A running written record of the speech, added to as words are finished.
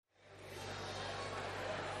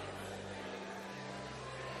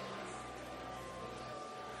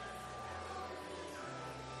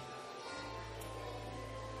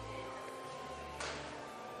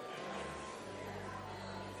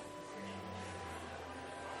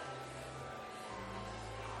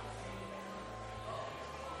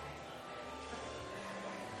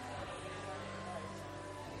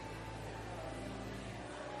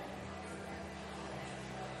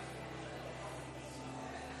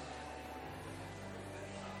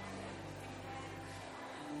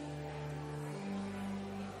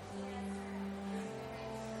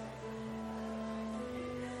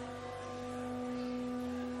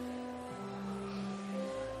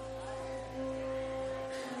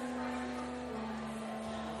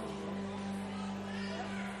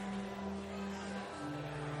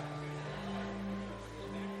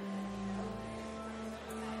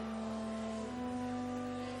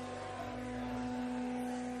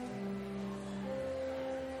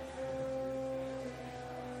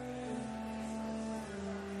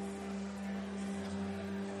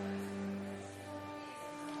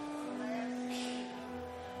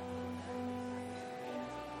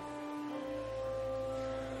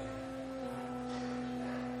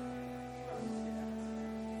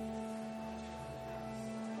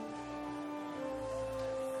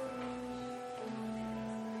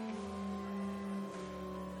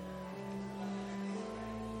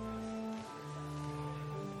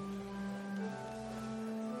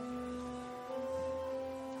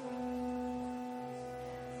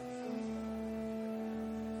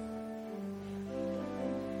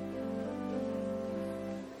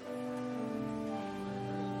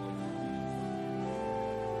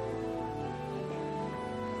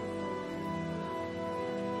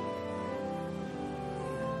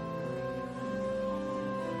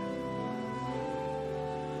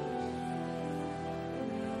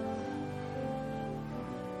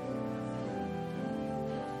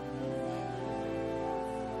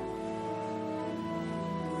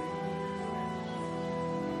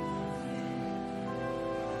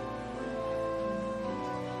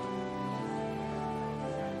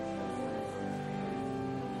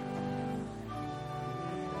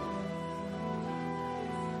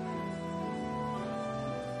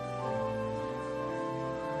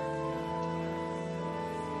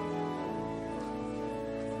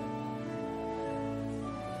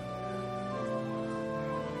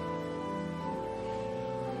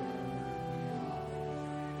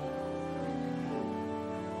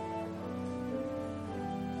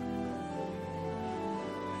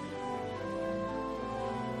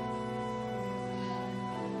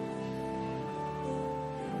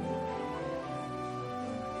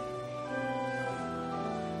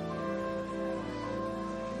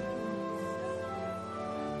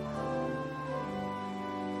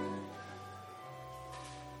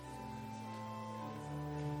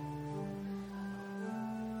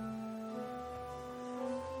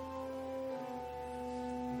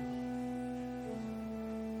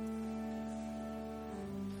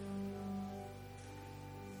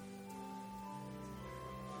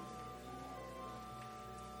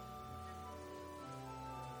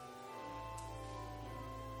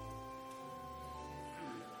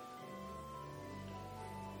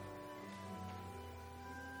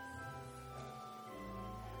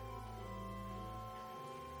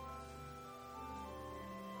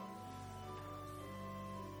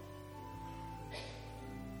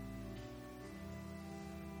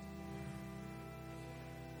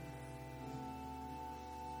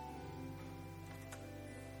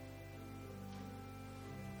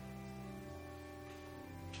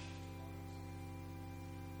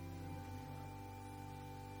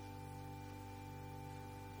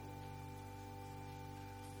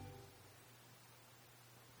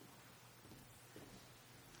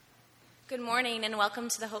Good morning and welcome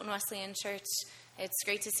to the Houghton Wesleyan Church. It's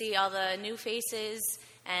great to see all the new faces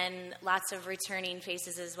and lots of returning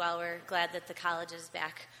faces as well. We're glad that the college is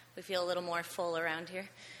back. We feel a little more full around here.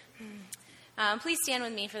 Please stand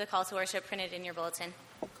with me for the call to worship printed in your bulletin.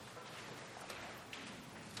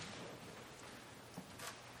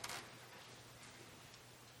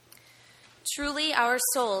 Truly our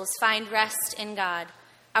souls find rest in God.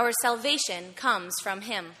 Our salvation comes from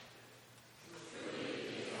Him.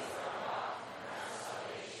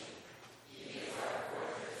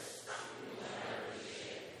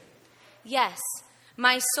 Yes,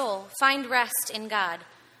 my soul, find rest in God.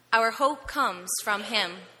 Our hope comes from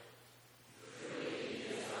Him.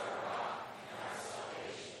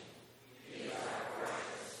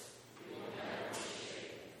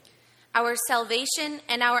 Our salvation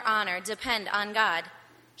and our honor depend on God.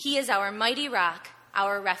 He is our mighty rock,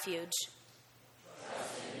 our refuge.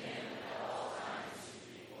 Trust in Him at all times,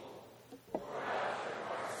 you people. Pour out your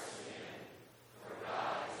hearts to Him, for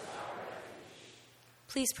God is our refuge.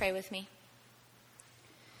 Please pray with me.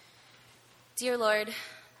 Dear Lord,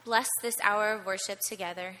 bless this hour of worship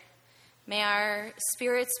together. May our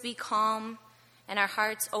spirits be calm and our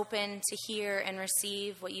hearts open to hear and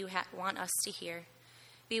receive what you want us to hear.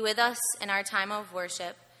 Be with us in our time of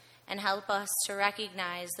worship and help us to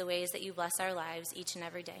recognize the ways that you bless our lives each and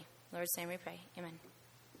every day. In Lord's name we pray. Amen.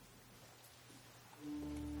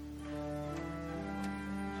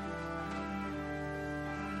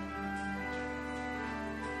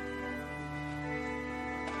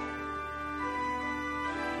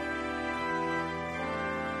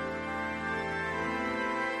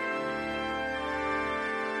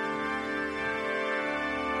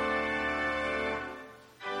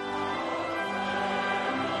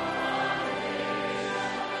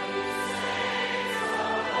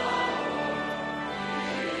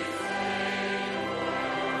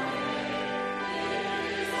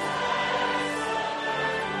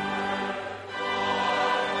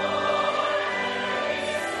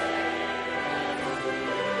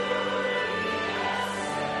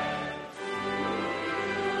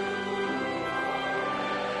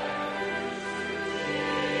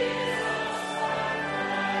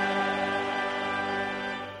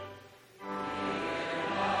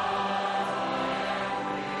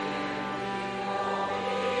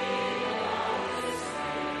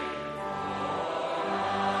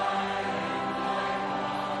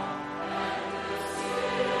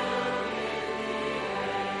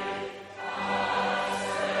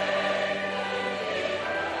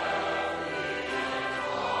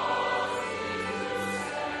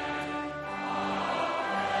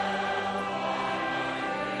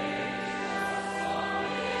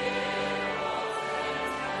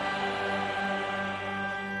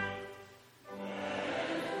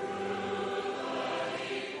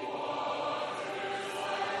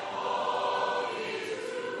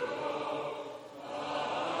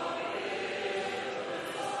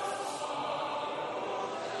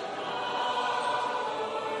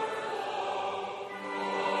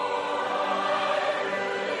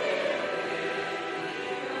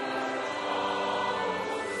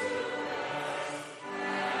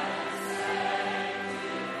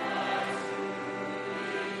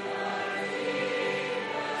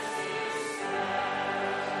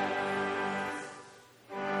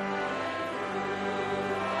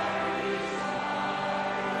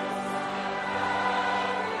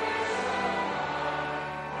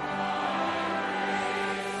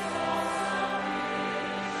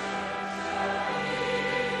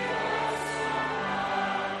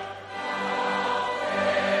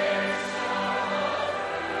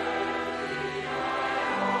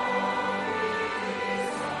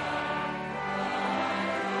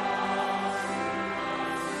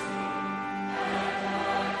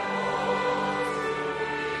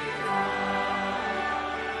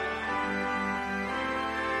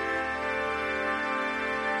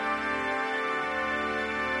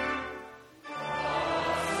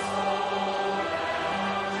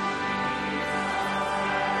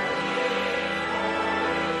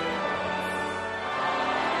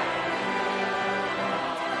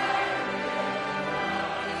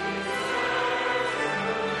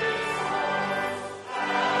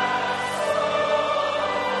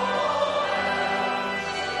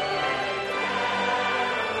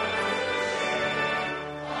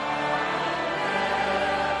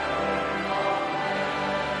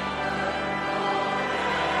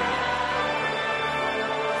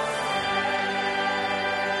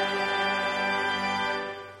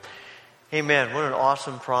 Amen. What an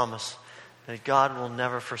awesome promise that God will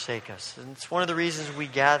never forsake us. And it's one of the reasons we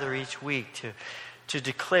gather each week to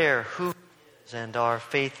declare who He is and our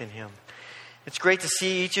faith in Him. It's great to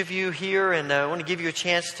see each of you here, and I want to give you a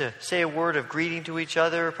chance to say a word of greeting to each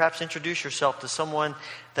other, perhaps introduce yourself to someone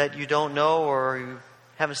that you don't know or you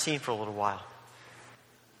haven't seen for a little while.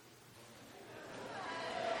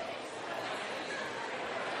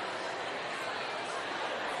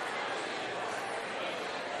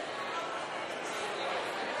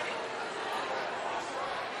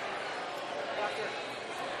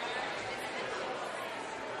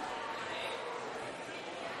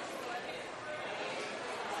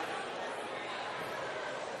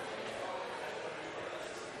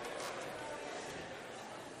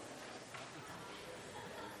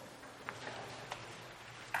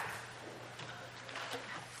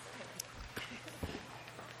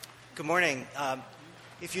 Good morning.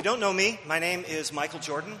 If you don't know me, my name is Michael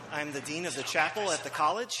Jordan. I'm the dean of the chapel at the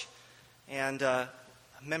college and a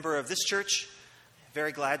member of this church.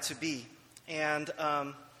 Very glad to be. And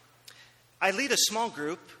I lead a small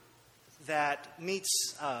group that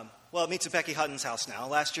meets, it meets at Becky Hutton's house now.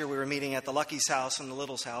 Last year we were meeting at the Lucky's house and the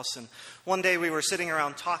Little's house. And one day we were sitting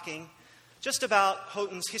around talking just about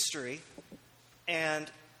Houghton's history and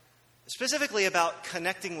specifically about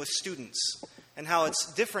connecting with students and how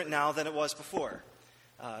it's different now than it was before.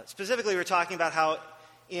 Specifically, we're talking about how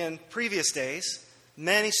in previous days,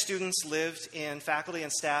 many students lived in faculty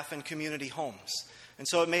and staff and community homes. And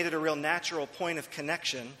so it made it a real natural point of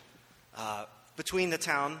connection between the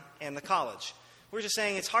town and the college. We're just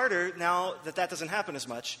saying it's harder now that doesn't happen as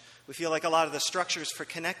much. We feel like a lot of the structures for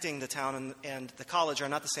connecting the town and the college are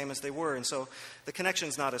not the same as they were, and so the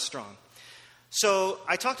connection's not as strong. So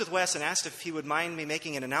I talked with Wes and asked if he would mind me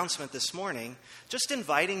making an announcement this morning, just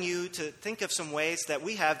inviting you to think of some ways that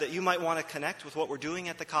we have that you might want to connect with what we're doing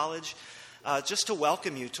at the college, just to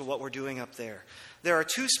welcome you to what we're doing up there. There are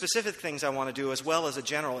two specific things I want to do as well as a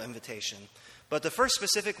general invitation. But the first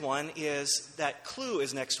specific one is that CLU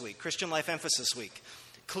is next week, Christian Life Emphasis Week.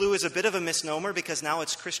 CLU is a bit of a misnomer because now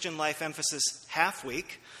it's Christian Life Emphasis Half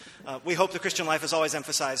Week. We hope the Christian life is always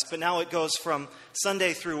emphasized, but now it goes from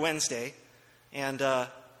Sunday through Wednesday. And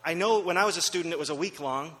I know when I was a student, it was a week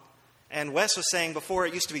long. And Wes was saying before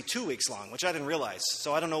it used to be 2 weeks long, which I didn't realize.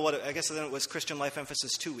 So I don't know I guess then it was Christian Life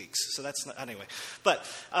Emphasis 2 weeks. So that's not, anyway. But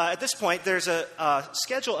at this point, there's a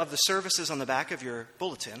schedule of the services on the back of your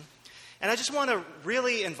bulletin. And I just want to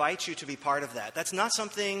really invite you to be part of that. That's not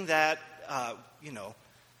something that,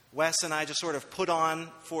 Wes and I just sort of put on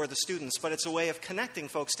for the students, but it's a way of connecting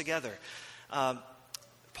folks together.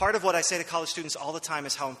 Part of what I say to college students all the time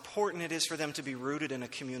is how important it is for them to be rooted in a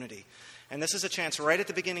community. And this is a chance right at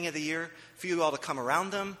the beginning of the year for you all to come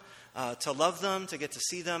around them, to love them, to get to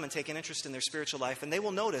see them, and take an interest in their spiritual life. And they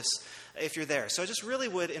will notice if you're there. So I just really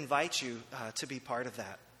would invite you to be part of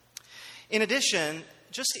that. In addition,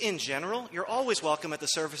 just in general, you're always welcome at the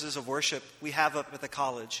services of worship we have up at the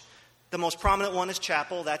college. The most prominent one is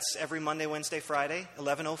chapel. That's every Monday, Wednesday, Friday,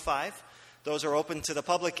 11:05. Those are open to the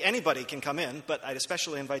public. Anybody can come in, but I'd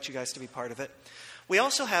especially invite you guys to be part of it. We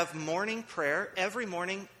also have morning prayer every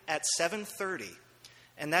morning at 7:30,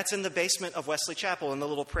 and that's in the basement of Wesley Chapel in the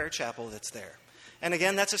little prayer chapel that's there. And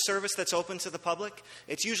again, that's a service that's open to the public.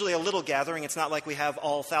 It's usually a little gathering. It's not like we have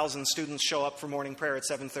all 1,000 students show up for morning prayer at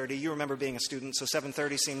 7:30. You remember being a student, so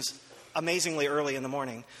 7:30 seems amazingly early in the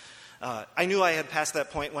morning. I knew I had passed that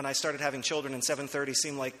point when I started having children, and 7:30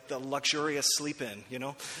 seemed like the luxurious sleep-in,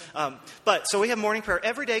 So we have morning prayer.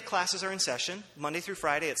 Every day classes are in session, Monday through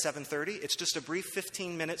Friday at 7:30. It's just a brief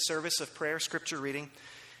 15-minute service of prayer, scripture reading.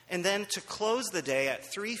 And then to close the day at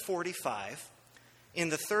 3:45, in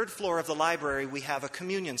the third floor of the library, we have a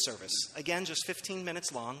communion service. Again, just 15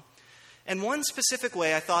 minutes long. And one specific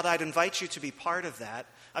way I thought I'd invite you to be part of that.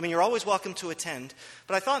 I mean, you're always welcome to attend,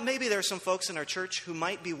 but I thought maybe there are some folks in our church who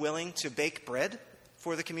might be willing to bake bread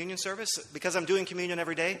for the communion service. Because I'm doing communion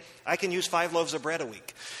every day, I can use 5 loaves of bread a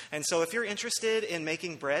week. And so if you're interested in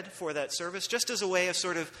making bread for that service, just as a way of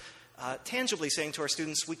sort of tangibly saying to our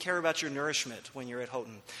students, we care about your nourishment when you're at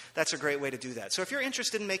Houghton, that's a great way to do that. So if you're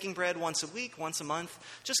interested in making bread once a week, once a month,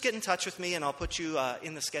 just get in touch with me and I'll put you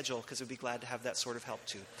in the schedule because we'd be glad to have that sort of help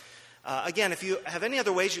too. Again, if you have any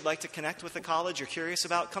other ways you'd like to connect with the college you're curious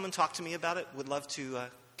about, come and talk to me about it. Would love to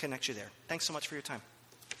connect you there. Thanks so much for your time.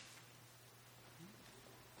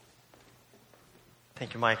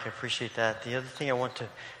 Thank you, Mike. I appreciate that. The other thing I want to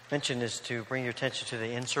mention is to bring your attention to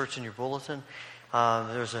the inserts in your bulletin.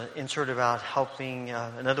 There's an insert about helping,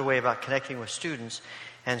 another way about connecting with students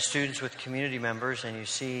and students with community members, and you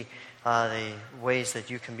see the ways that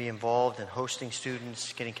you can be involved in hosting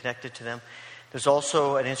students, getting connected to them. There's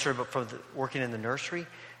also an insert about working in the nursery,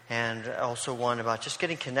 and also one about just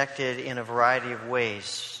getting connected in a variety of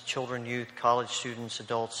ways: children, youth, college students,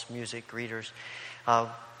 adults, music, greeters.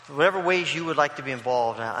 whatever ways you would like to be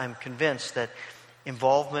involved, I'm convinced that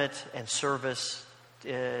involvement and service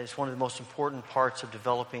is one of the most important parts of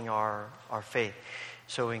developing our faith.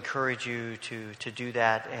 So we encourage you to do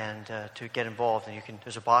that and to get involved. And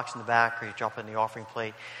there's a box in the back, or you drop it in the offering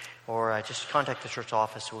plate, or just contact the church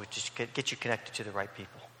office, so we'll just get you connected to the right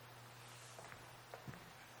people.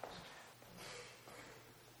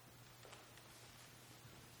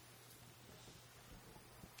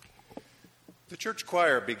 The church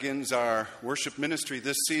choir begins our worship ministry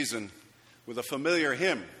this season with a familiar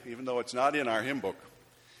hymn, even though it's not in our hymn book.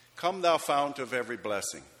 Come, thou fount of every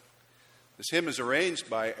blessing. This hymn is arranged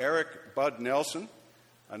by Eric Bud Nelson,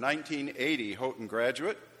 a 1980 Houghton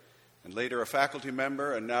graduate, and later a faculty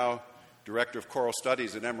member and now director of choral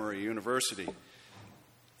studies at Emory University.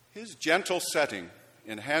 His gentle setting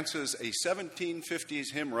enhances a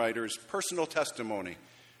 1750s hymn writer's personal testimony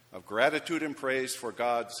of gratitude and praise for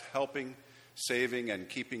God's helping, saving, and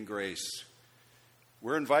keeping grace.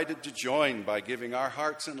 We're invited to join by giving our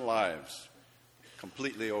hearts and lives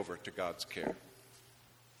completely over to God's care.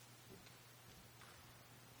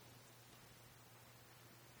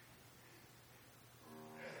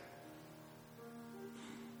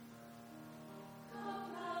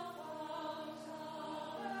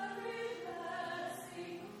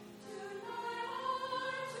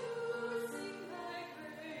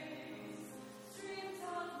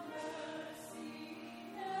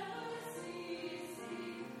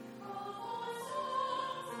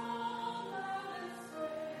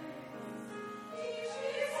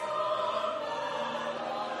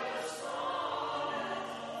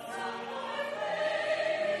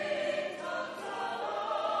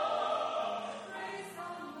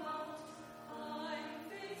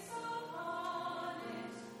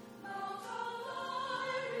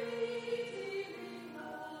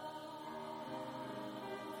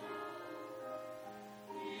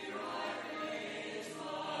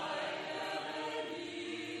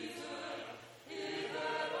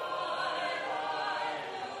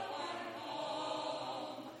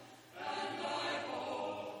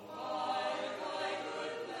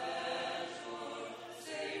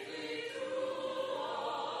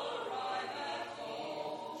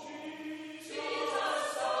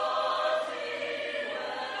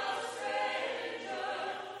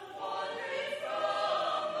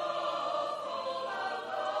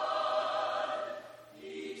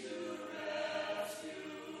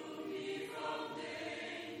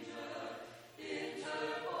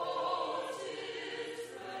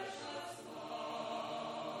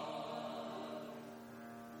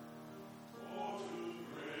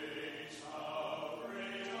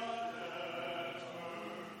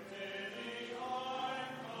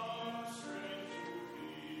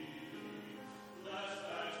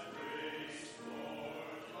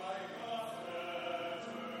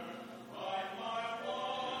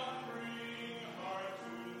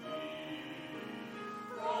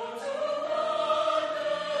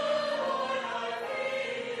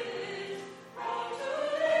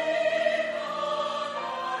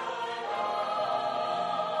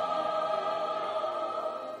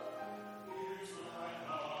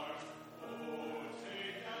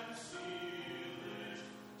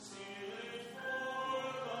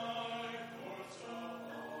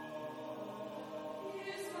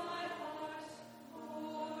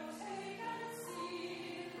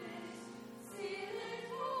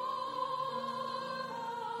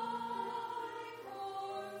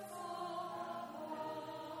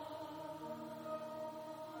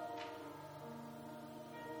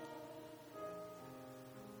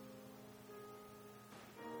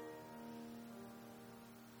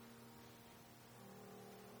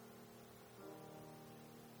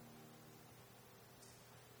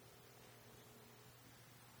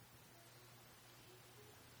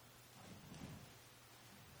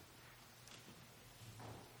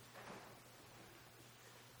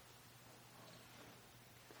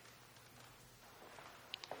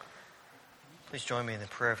 Please join me in the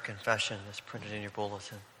prayer of confession that's printed in your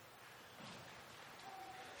bulletin.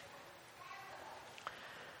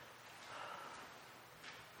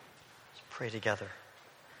 Let's pray together.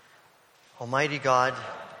 Almighty God,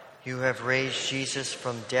 you have raised Jesus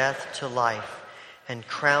from death to life and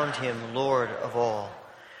crowned him Lord of all.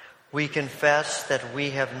 We confess that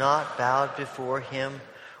we have not bowed before him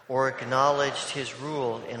or acknowledged his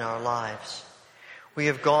rule in our lives. We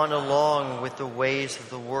have gone along with the ways of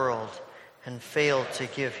the world and failed to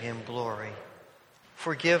give him glory.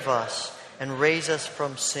 Forgive us and raise us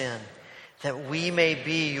from sin, that we may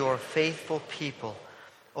be your faithful people,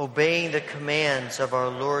 obeying the commands of our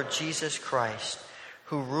Lord Jesus Christ,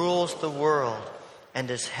 who rules the world and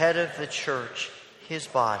is head of the church, his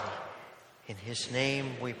body. In his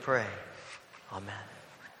name we pray. Amen.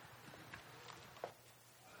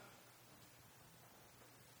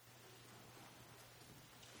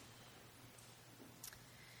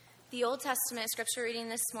 The Old Testament scripture reading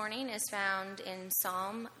this morning is found in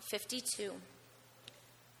Psalm 52.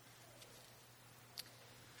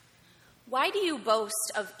 Why do you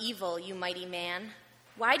boast of evil, you mighty man?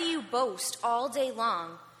 Why do you boast all day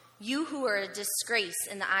long, you who are a disgrace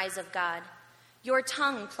in the eyes of God? Your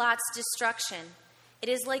tongue plots destruction. It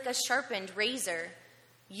is like a sharpened razor,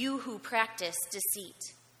 you who practice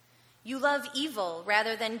deceit. You love evil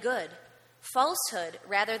rather than good, falsehood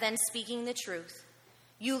rather than speaking the truth.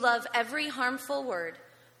 You love every harmful word,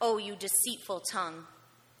 O you deceitful tongue.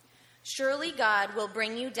 Surely God will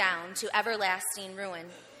bring you down to everlasting ruin.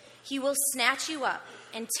 He will snatch you up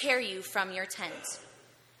and tear you from your tent.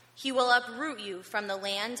 He will uproot you from the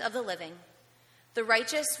land of the living. The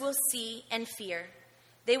righteous will see and fear.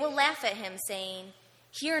 They will laugh at him, saying,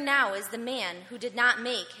 Here now is the man who did not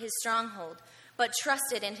make his stronghold, but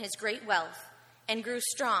trusted in his great wealth and grew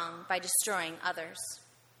strong by destroying others.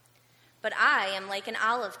 But I am like an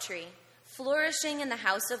olive tree, flourishing in the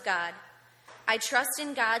house of God. I trust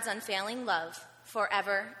in God's unfailing love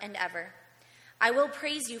forever and ever. I will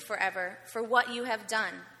praise you forever for what you have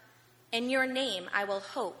done. In your name I will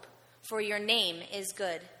hope, for your name is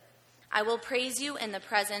good. I will praise you in the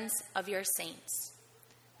presence of your saints.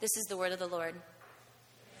 This is the word of the Lord.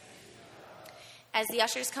 As the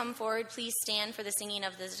ushers come forward, please stand for the singing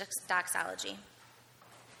of the doxology.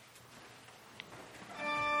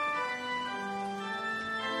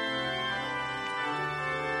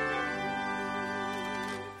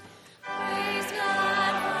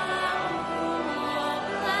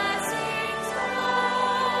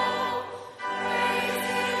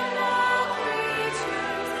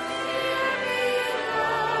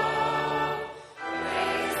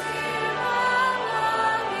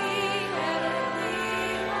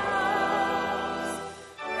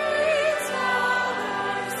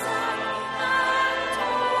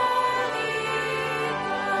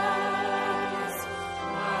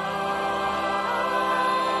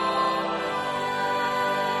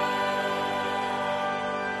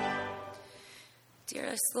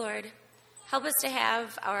 Dearest Lord, help us to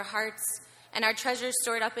have our hearts and our treasures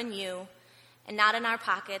stored up in you and not in our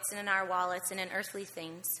pockets and in our wallets and in earthly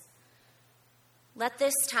things. Let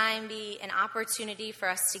this time be an opportunity for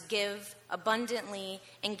us to give abundantly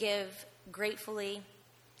and give gratefully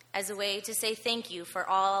as a way to say thank you for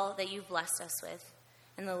all that you've blessed us with.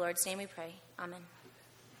 In the Lord's name we pray. Amen.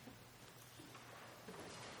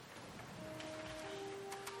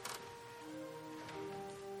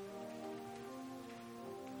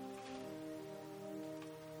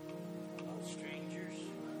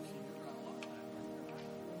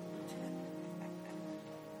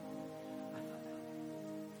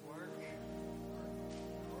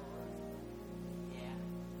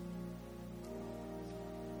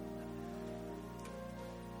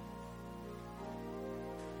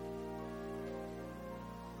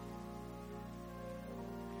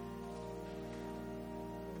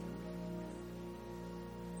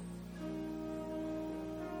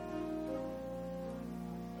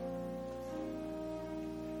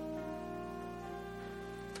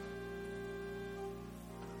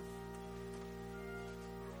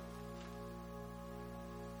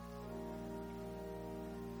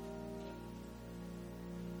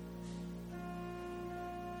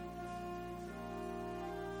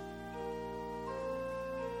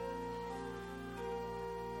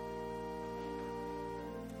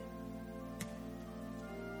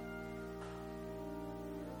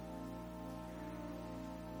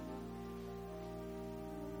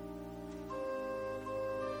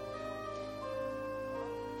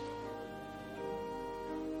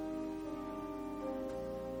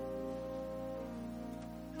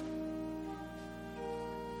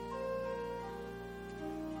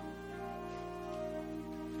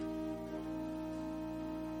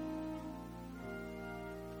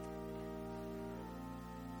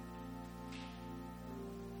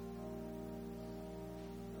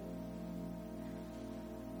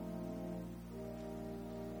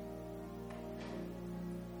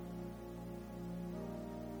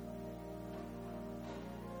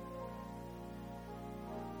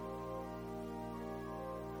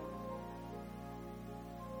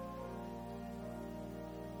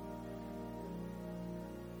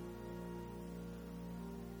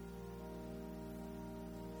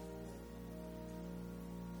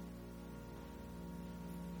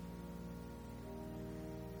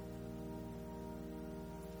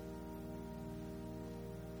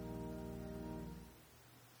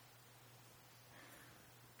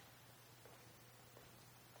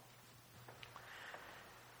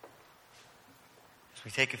 As we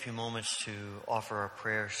take a few moments to offer our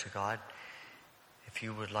prayers to God, if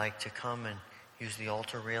you would like to come and use the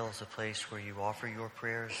altar rail as a place where you offer your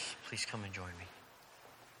prayers, please come and join me.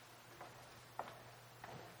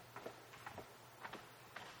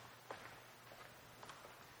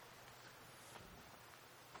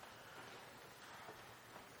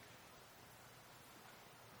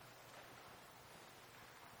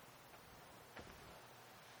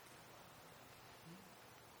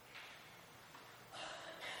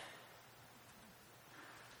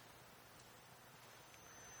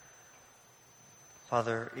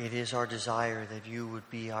 Father, it is our desire that you would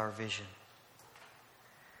be our vision,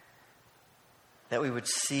 that we would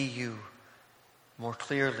see you more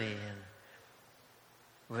clearly and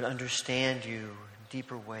would understand you in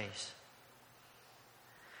deeper ways,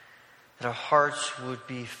 that our hearts would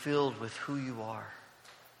be filled with who you are.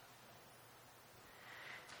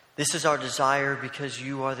 This is our desire because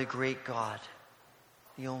you are the great God,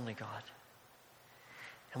 the only God.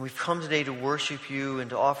 And we've come today to worship you and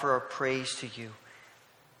to offer our praise to you,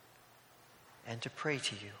 and to pray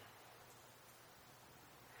to you.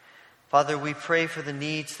 Father, we pray for the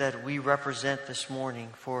needs that we represent this morning,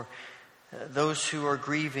 for those who are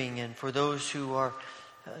grieving and for those who are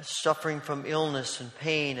suffering from illness and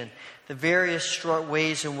pain and the various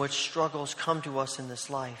ways in which struggles come to us in this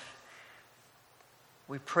life.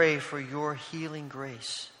 We pray for your healing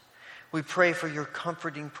grace. We pray for your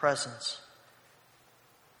comforting presence.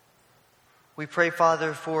 We pray,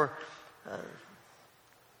 Father, for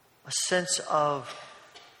a sense of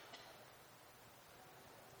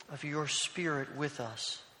your Spirit with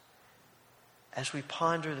us as we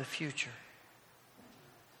ponder the future.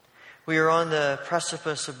 We are on the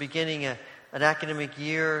precipice of beginning an academic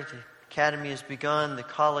year. The academy has begun. The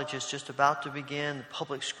college is just about to begin. The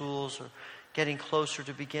public schools are getting closer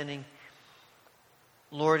to beginning.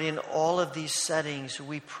 Lord, in all of these settings,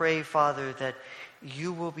 we pray, Father, that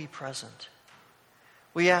you will be present.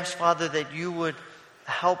 We ask, Father, that you would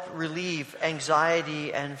help relieve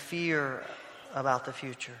anxiety and fear about the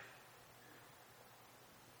future.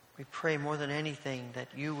 We pray more than anything that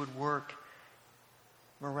you would work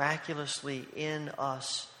miraculously in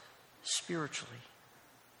us spiritually.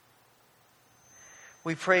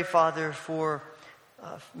 We pray, Father, for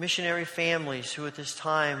missionary families who at this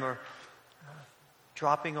time are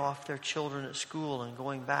dropping off their children at school and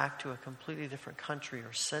going back to a completely different country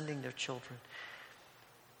or sending their children.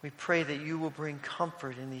 We pray that you will bring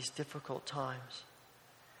comfort in these difficult times.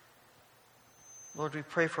 Lord, we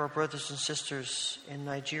pray for our brothers and sisters in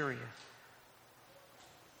Nigeria.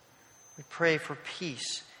 We pray for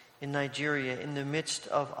peace in Nigeria in the midst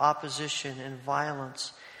of opposition and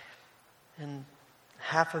violence and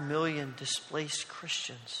 500,000 displaced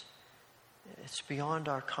Christians. It's beyond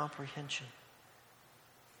our comprehension.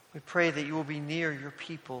 We pray that you will be near your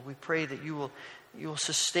people. We pray that you will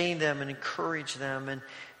sustain them and encourage them, and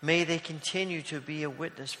may they continue to be a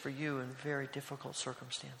witness for you in very difficult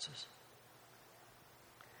circumstances.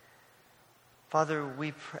 Father,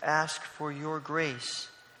 we ask for your grace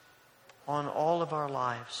on all of our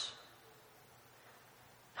lives.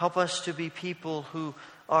 Help us to be people who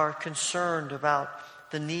are concerned about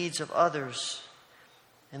the needs of others,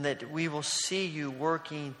 and that we will see you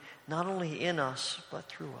working not only in us, but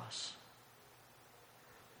through us.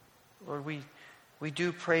 Lord, we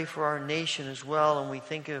do pray for our nation as well, and we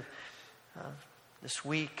think of this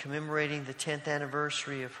week commemorating the 10th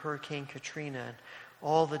anniversary of Hurricane Katrina and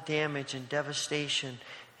all the damage and devastation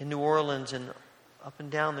in New Orleans and up and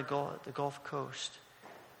down the Gulf Coast.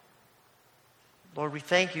 Lord, we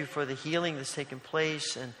thank you for the healing that's taken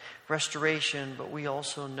place and restoration, but we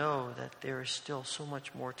also know that there is still so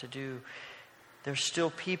much more to do. There's still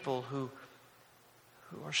people who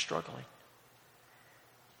are struggling.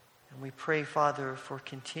 And we pray, Father, for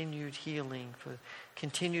continued healing, for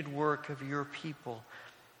continued work of your people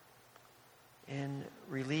in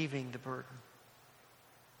relieving the burden.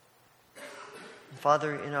 And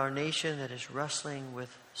Father, in our nation that is wrestling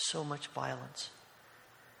with so much violence,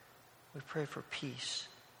 we pray for peace.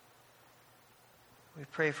 We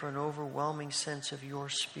pray for an overwhelming sense of your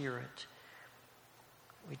Spirit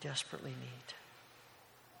we desperately need.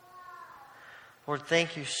 Lord,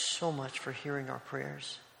 thank you so much for hearing our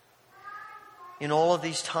prayers. In all of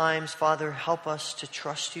these times, Father, help us to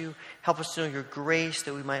trust you. Help us to know your grace,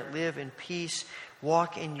 that we might live in peace,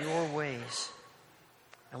 walk in your ways.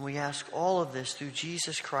 And we ask all of this through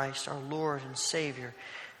Jesus Christ, our Lord and Savior,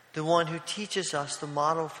 the one who teaches us the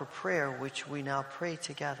model for prayer, which we now pray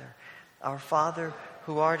together. Our Father,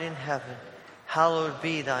 who art in heaven, hallowed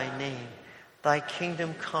be thy name. Thy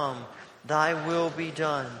kingdom come, thy will be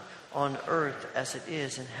done on earth as it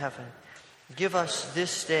is in heaven. Give us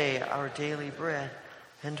this day our daily bread,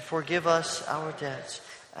 and forgive us our debts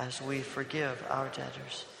as we forgive our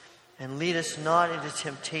debtors. And lead us not into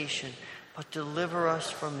temptation, but deliver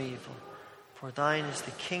us from evil. For thine is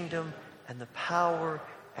the kingdom and the power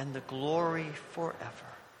and the glory forever.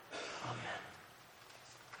 Amen.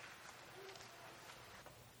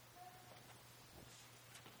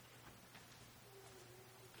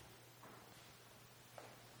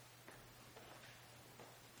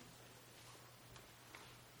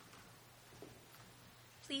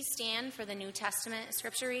 Please stand for the New Testament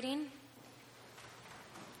scripture reading.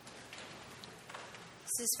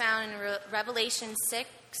 This is found in Revelation 6,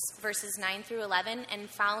 verses 9 through 11, and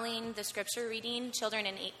following the scripture reading, children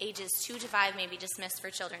in ages 2 to 5 may be dismissed for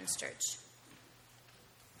Children's Church.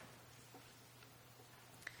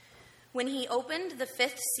 When he opened the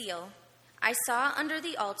fifth seal, I saw under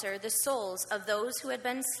the altar the souls of those who had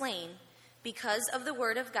been slain because of the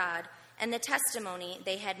word of God and the testimony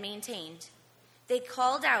they had maintained. They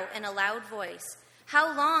called out in a loud voice,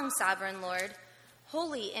 "How long, sovereign Lord,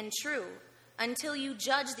 holy and true, until you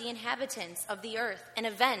judge the inhabitants of the earth and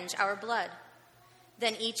avenge our blood?"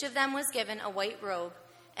 Then each of them was given a white robe,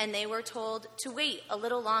 and they were told to wait a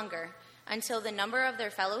little longer until the number of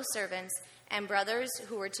their fellow servants and brothers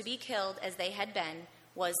who were to be killed as they had been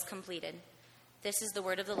was completed. This is the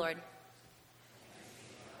word of the Lord.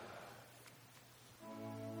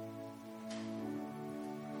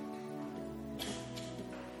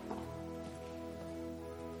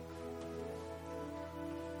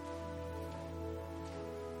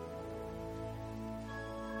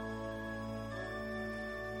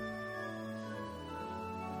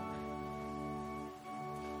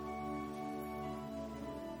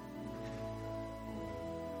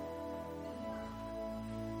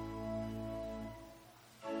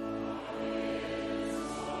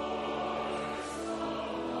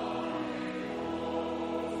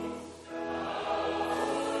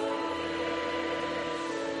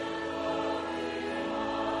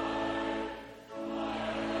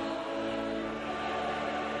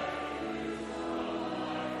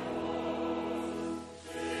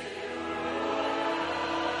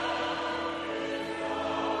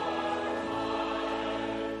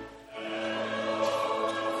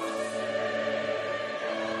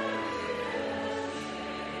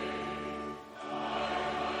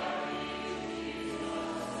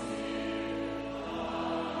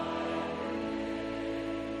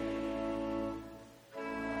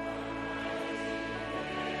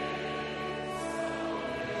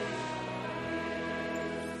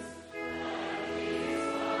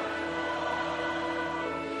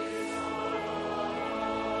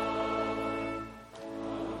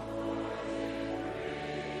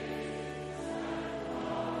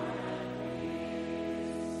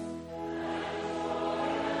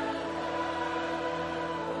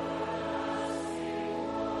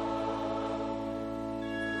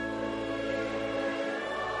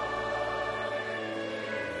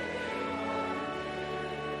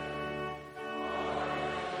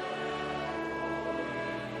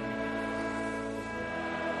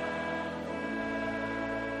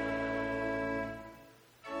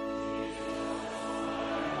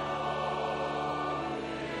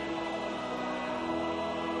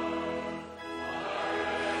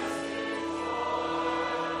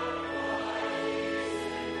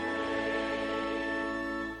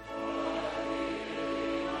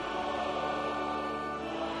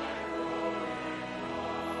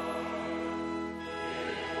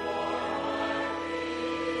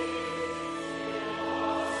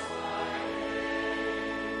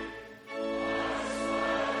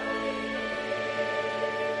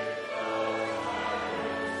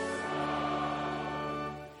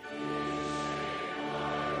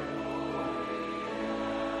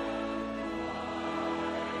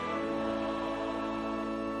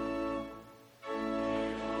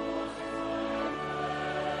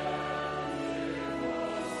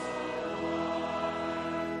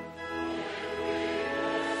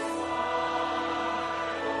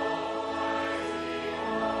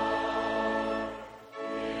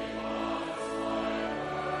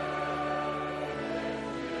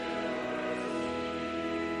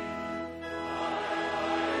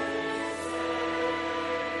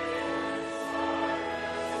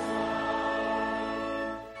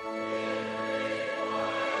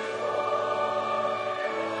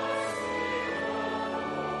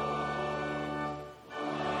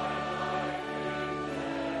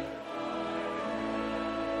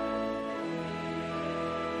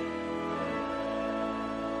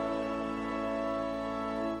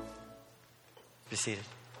 Be seated.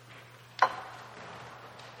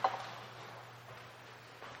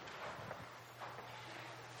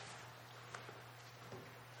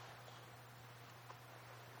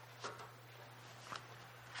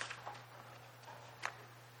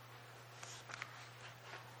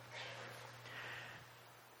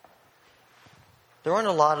 there aren't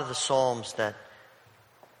a lot of the Psalms that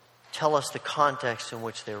tell us the context in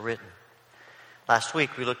which they're written. Last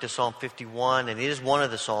week we looked at Psalm 51, and it is one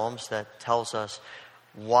of the Psalms that tells us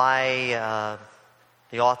why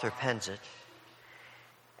the author pens it.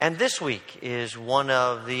 And this week is one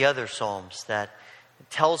of the other Psalms that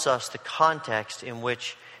tells us the context in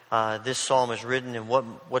which this psalm is written and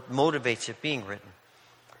what motivates it being written.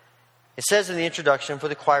 It says in the introduction for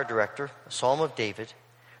the choir director, a psalm of David,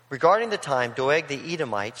 regarding the time Doeg the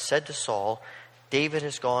Edomite said to Saul, David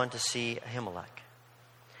has gone to see Ahimelech.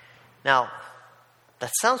 Now,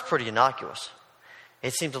 that sounds pretty innocuous.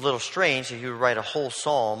 It seems a little strange that you would write a whole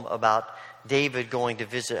psalm about David going to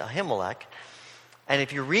visit Ahimelech. And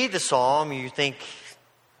if you read the psalm, you think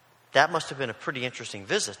that must have been a pretty interesting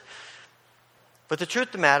visit. But the truth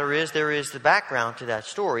of the matter is, there is the background to that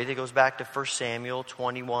story that goes back to 1 Samuel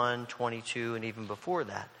 21, 22, and even before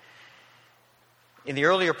that. In the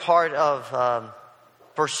earlier part of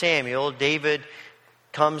 1 Samuel, David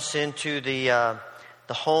comes into the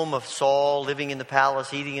home of Saul, living in the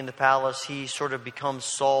palace, eating in the palace. He sort of becomes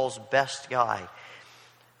Saul's best guy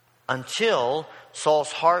until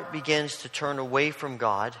Saul's heart begins to turn away from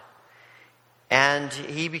God, and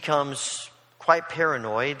he becomes quite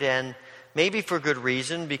paranoid, and maybe for good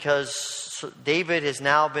reason, because David has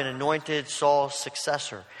now been anointed Saul's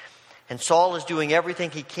successor. And Saul is doing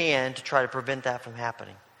everything he can to try to prevent that from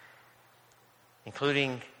happening,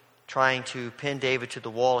 including trying to pin David to the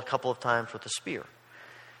wall a couple of times with a spear.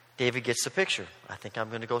 David gets the picture. I think I'm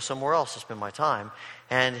going to go somewhere else to spend my time.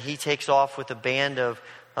 And he takes off with a band of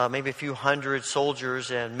maybe a few hundred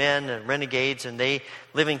soldiers and men and renegades, and they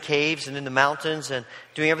live in caves and in the mountains and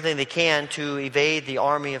doing everything they can to evade the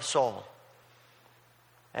army of Saul.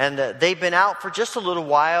 And they've been out for just a little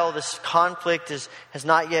while. This conflict has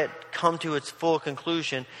not yet come to its full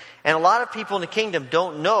conclusion. And a lot of people in the kingdom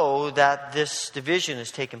don't know that this division has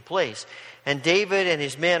taken place. And David and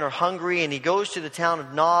his men are hungry, and he goes to the town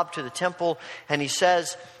of Nob, to the temple, and he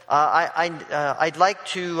says, I'd like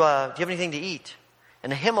to, do you have anything to eat?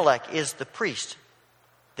 And Ahimelech is the priest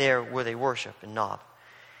there where they worship in Nob.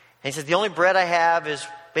 And he says, the only bread I have is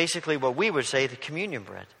basically what we would say the communion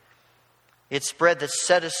bread. It's bread that's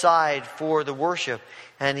set aside for the worship.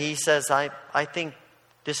 And he says, I think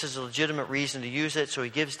this is a legitimate reason to use it. So he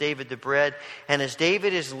gives David the bread. And as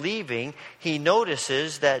David is leaving, he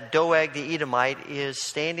notices that Doeg the Edomite is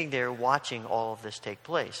standing there watching all of this take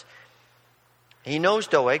place. He knows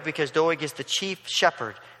Doeg because Doeg is the chief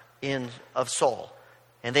shepherd of Saul.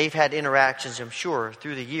 And they've had interactions, I'm sure,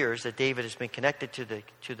 through the years that David has been connected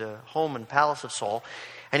to the home and palace of Saul.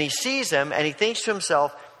 And he sees him and he thinks to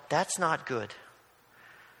himself, that's not good.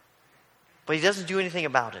 But he doesn't do anything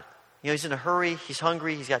about it. You know, he's in a hurry. He's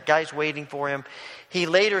hungry. He's got guys waiting for him. He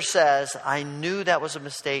later says, I knew that was a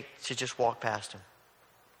mistake to just walk past him.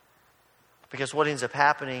 Because what ends up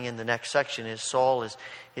happening in the next section is Saul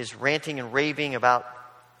is ranting and raving about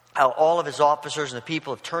how all of his officers and the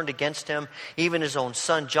people have turned against him. Even his own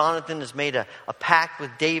son Jonathan has made a pact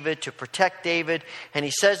with David to protect David. And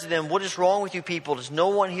he says to them, what is wrong with you people? Does no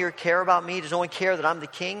one here care about me? Does no one care that I'm the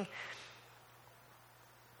king?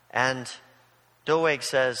 And Doeg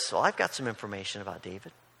says, well, I've got some information about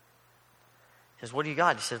David. He says, what do you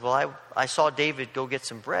got? He says, well, I saw David go get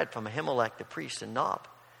some bread from Ahimelech the priest in Nob.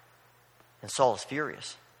 And Saul is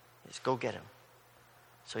furious. He says, go get him.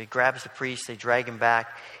 So he grabs the priest, they drag him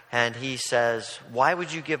back, and he says, why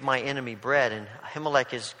would you give my enemy bread? And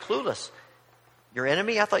Ahimelech is clueless. Your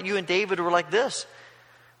enemy? I thought you and David were like this.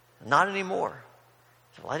 Not anymore.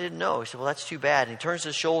 He said, well, I didn't know. He said, well, that's too bad. And he turns to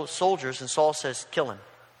the soldiers, and Saul says, kill him.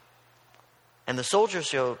 And the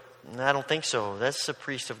soldiers go, I don't think so. That's the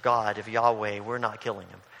priest of God, of Yahweh. We're not killing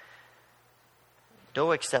him.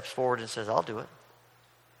 Doeg steps forward and says, I'll do it.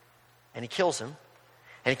 And he kills him.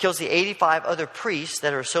 And he kills the 85 other priests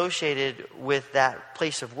that are associated with that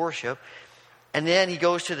place of worship. And then he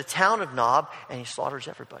goes to the town of Nob and he slaughters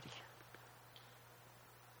everybody.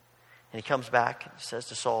 And he comes back and says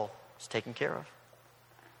to Saul, it's taken care of.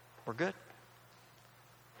 We're good.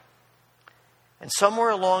 And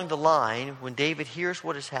somewhere along the line, when David hears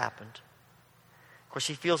what has happened, of course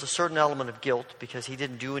he feels a certain element of guilt because he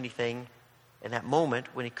didn't do anything in that moment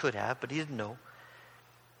when he could have, but he didn't know.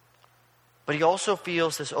 But he also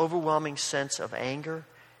feels this overwhelming sense of anger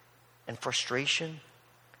and frustration.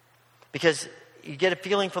 Because you get a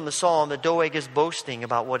feeling from the psalm that Doeg is boasting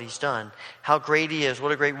about what he's done. How great he is,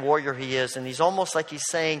 what a great warrior he is. And he's almost like he's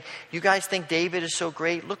saying, you guys think David is so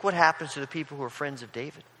great? Look what happens to the people who are friends of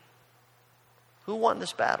David. Who won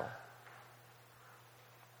this battle?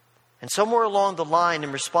 And somewhere along the line,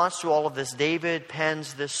 in response to all of this, David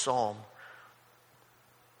pens this psalm.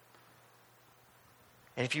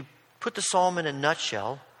 And if you put the psalm in a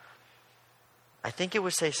nutshell, I think it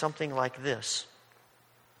would say something like this.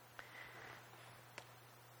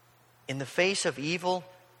 In the face of evil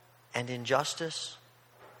and injustice,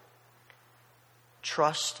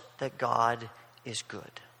 trust that God is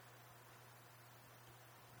good.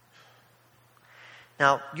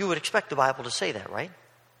 Now, you would expect the Bible to say that, right?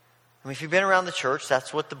 I mean, if you've been around the church,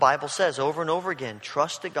 that's what the Bible says over and over again.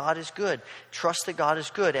 Trust that God is good. Trust that God is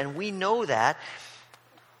good. And we know that.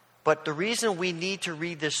 But the reason we need to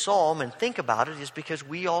read this psalm and think about it is because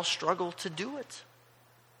we all struggle to do it.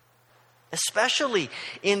 Especially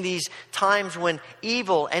in these times when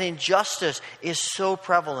evil and injustice is so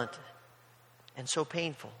prevalent and so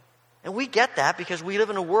painful. And we get that because we live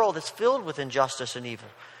in a world that's filled with injustice and evil.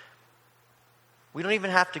 We don't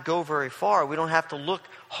even have to go very far. We don't have to look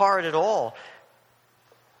hard at all.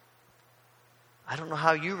 I don't know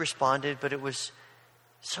how you responded, but it was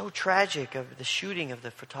so tragic of the shooting of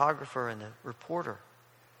the photographer and the reporter.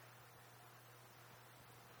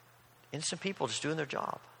 Innocent people just doing their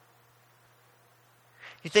job.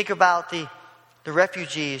 You think about the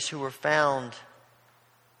refugees who were found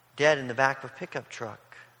dead in the back of a pickup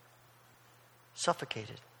truck,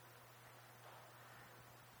 suffocated.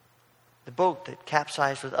 The boat that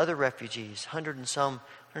capsized with other refugees,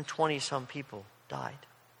 120 some people died.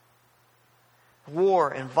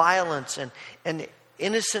 War and violence and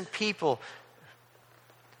innocent people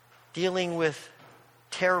dealing with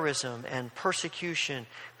terrorism and persecution.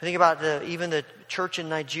 I think about even the church in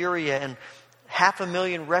Nigeria and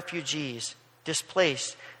 500,000 refugees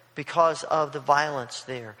displaced because of the violence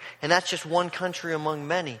there. And that's just one country among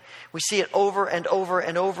many. We see it over and over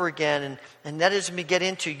and over again. And that is when we get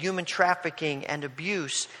into human trafficking and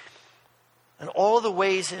abuse and all the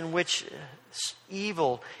ways in which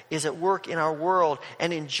evil is at work in our world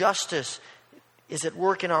and injustice is at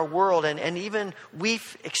work in our world. And even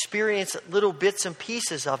we've experienced little bits and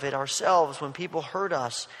pieces of it ourselves when people hurt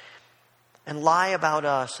us and lie about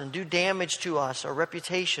us and do damage to us, our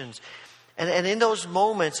reputations. And in those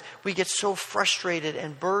moments, we get so frustrated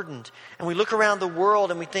and burdened. And we look around the world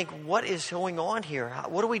and we think, what is going on here?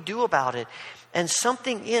 What do we do about it? And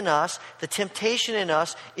something in us, the temptation in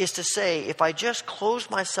us, is to say, if I just close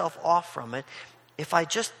myself off from it, if I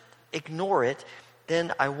just ignore it,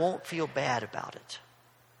 then I won't feel bad about it.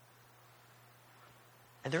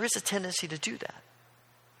 And there is a tendency to do that.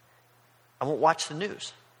 I won't watch the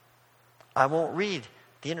news. I won't read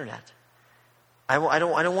the internet. I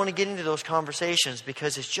don't want to get into those conversations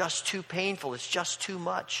because it's just too painful. It's just too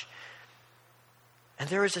much. And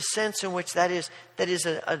there is a sense in which that is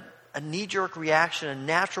a knee-jerk reaction, a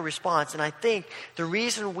natural response. And I think the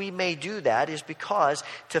reason we may do that is because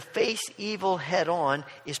to face evil head-on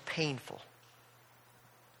is painful.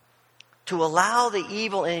 To allow the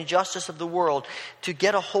evil and injustice of the world to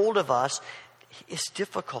get a hold of us is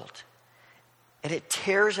difficult. And it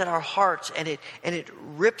tears at our hearts and it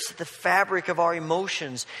rips at the fabric of our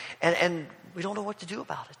emotions. And we don't know what to do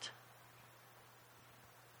about it.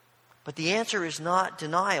 But the answer is not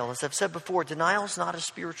denial. As I've said before, denial is not a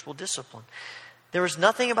spiritual discipline. There is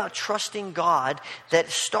nothing about trusting God that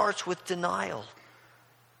starts with denial.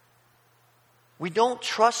 We don't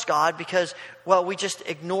trust God because, well, we just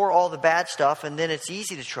ignore all the bad stuff and then it's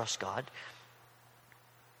easy to trust God.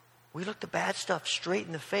 We look the bad stuff straight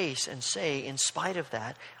in the face and say, in spite of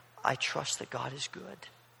that, I trust that God is good.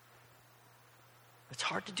 It's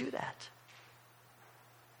hard to do that.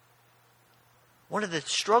 One of the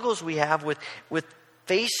struggles we have with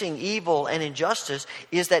facing evil and injustice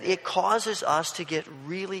is that it causes us to get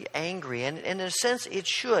really angry. And in a sense, it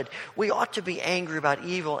should. We ought to be angry about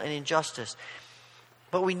evil and injustice.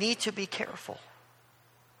 But we need to be careful.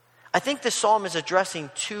 I think this psalm is addressing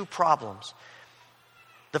two problems.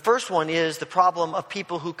 The first one is the problem of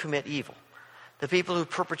people who commit evil, the people who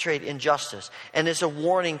perpetrate injustice. And it's a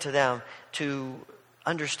warning to them to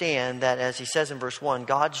understand that, as he says in verse 1,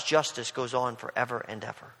 God's justice goes on forever and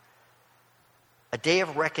ever. A day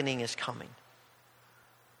of reckoning is coming.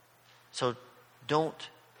 So don't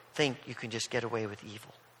think you can just get away with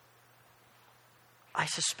evil. I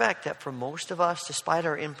suspect that for most of us, despite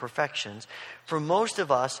our imperfections, for most of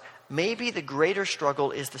us, maybe the greater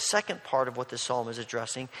struggle is the second part of what this psalm is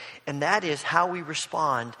addressing, and that is how we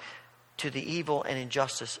respond to the evil and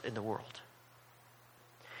injustice in the world.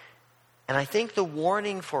 And I think the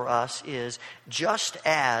warning for us is, just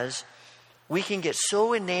as we can get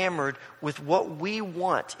so enamored with what we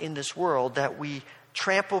want in this world that we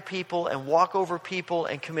trample people and walk over people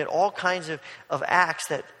and commit all kinds of acts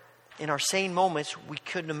that in our sane moments we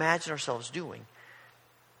couldn't imagine ourselves doing.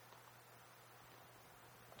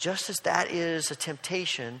 Just as that is a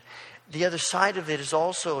temptation, the other side of it is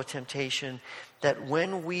also a temptation that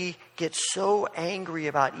when we get so angry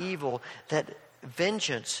about evil that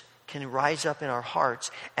vengeance can rise up in our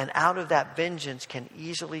hearts, and out of that vengeance can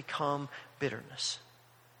easily come bitterness.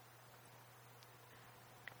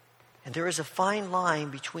 And there is a fine line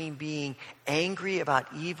between being angry about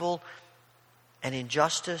evil and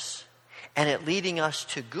injustice and it leading us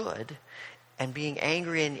to good, and being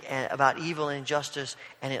angry about evil and injustice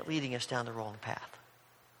and it leading us down the wrong path.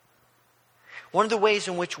 One of the ways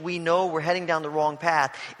in which we know we're heading down the wrong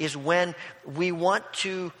path is when we want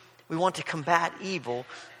to combat evil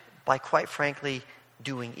by, quite frankly,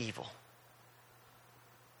 doing evil.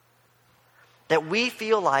 That we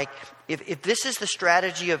feel like if this is the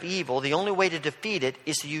strategy of evil, the only way to defeat it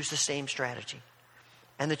is to use the same strategy.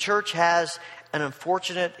 And the church has an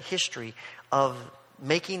unfortunate history of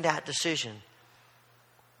making that decision.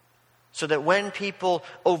 So that when people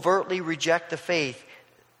overtly reject the faith,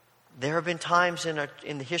 there have been times in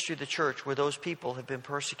the history of the church where those people have been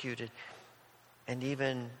persecuted and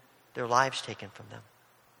even their lives taken from them.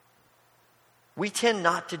 We tend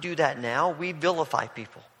not to do that now. We vilify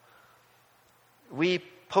people. We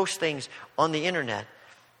post things on the internet.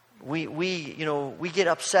 We get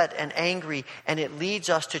upset and angry, and it leads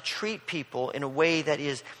us to treat people in a way that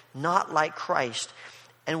is not like Christ.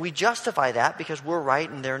 And we justify that because we're right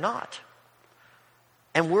and they're not.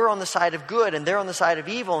 And we're on the side of good and they're on the side of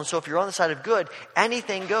evil. And so if you're on the side of good,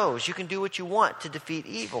 anything goes. You can do what you want to defeat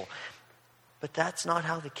evil. But that's not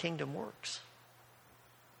how the kingdom works.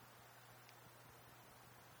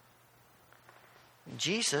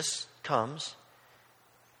 Jesus comes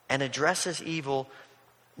and addresses evil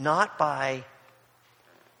not by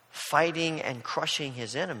fighting and crushing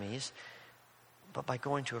his enemies, but by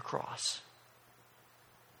going to a cross.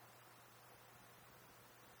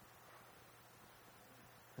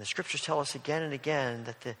 The scriptures tell us again and again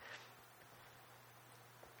that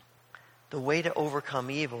the way to overcome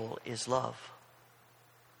evil is love.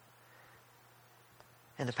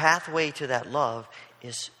 And the pathway to that love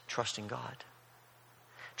is trusting God.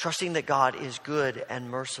 Trusting that God is good and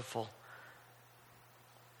merciful.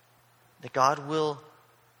 That God will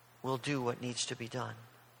do what needs to be done.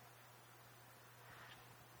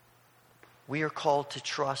 We are called to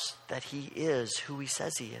trust that He is who He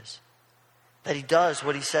says He is. That He does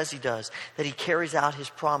what He says He does. That He carries out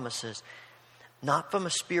His promises. Not from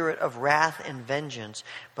a spirit of wrath and vengeance,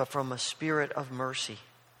 but from a spirit of mercy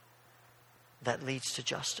that leads to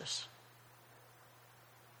justice.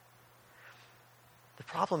 The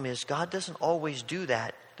problem is God doesn't always do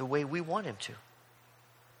that the way we want Him to.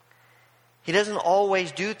 He doesn't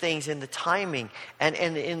always do things in the timing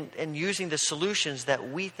and using the solutions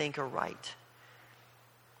that we think are right.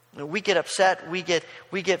 We get upset, we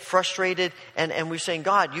get frustrated, and we're saying,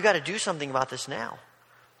 God, you got to do something about this now.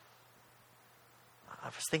 I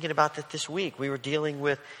was thinking about that this week. We were dealing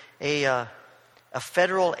with a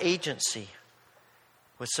federal agency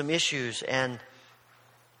with some issues, and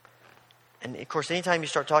of course, anytime you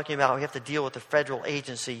start talking about we have to deal with a federal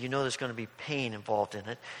agency, you know there's going to be pain involved in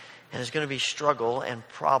it. And there's going to be struggle and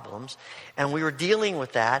problems. And we were dealing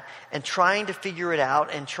with that and trying to figure it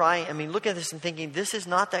out and look at this and thinking, this is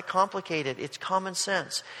not that complicated. It's common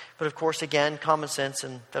sense. But of course, again, common sense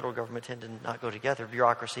and federal government tend to not go together,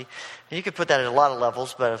 bureaucracy. And you could put that at a lot of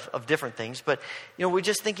levels, but of different things. But, we're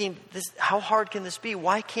just thinking, how hard can this be?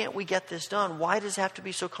 Why can't we get this done? Why does it have to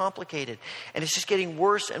be so complicated? And it's just getting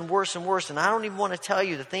worse and worse and worse. And I don't even want to tell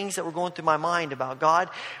you the things that were going through my mind about, God,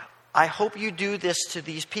 I hope you do this to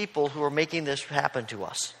these people who are making this happen to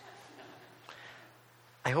us.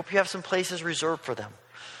 I hope you have some places reserved for them.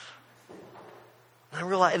 And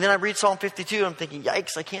then I read Psalm 52 and I'm thinking,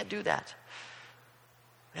 yikes, I can't do that.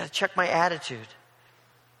 I got to check my attitude.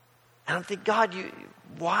 And I'm thinking, God,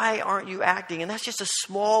 why aren't you acting? And that's just a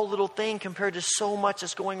small little thing compared to so much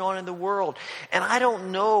that's going on in the world. And I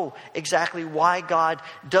don't know exactly why God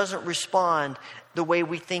doesn't respond the way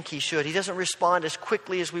we think He should. He doesn't respond as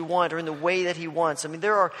quickly as we want or in the way that He wants.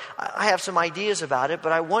 I have some ideas about it,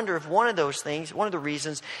 but I wonder if one of the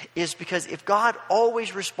reasons is because if God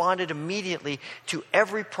always responded immediately to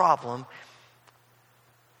every problem,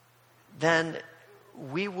 then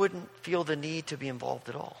we wouldn't feel the need to be involved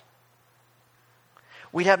at all.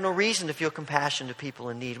 We'd have no reason to feel compassion to people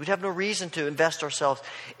in need. We'd have no reason to invest ourselves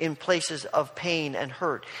in places of pain and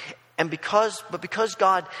hurt. And because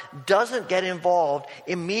God doesn't get involved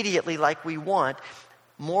immediately like we want,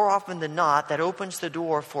 more often than not, that opens the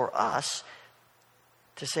door for us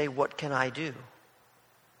to say, what can I do?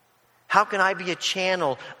 How can I be a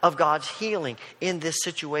channel of God's healing in this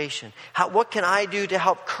situation? What can I do to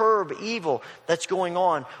help curb evil that's going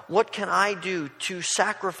on? What can I do to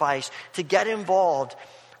sacrifice, to get involved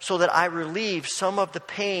so that I relieve some of the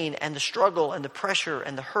pain and the struggle and the pressure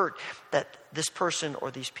and the hurt that this person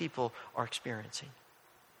or these people are experiencing?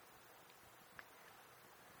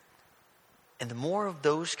 And the more of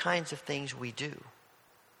those kinds of things we do,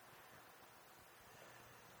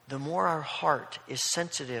 the more our heart is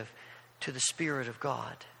sensitive to the Spirit of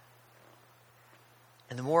God.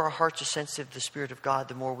 And the more our hearts are sensitive to the Spirit of God,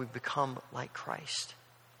 the more we become like Christ,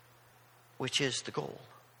 which is the goal.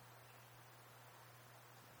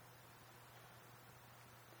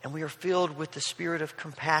 And we are filled with the spirit of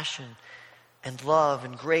compassion and love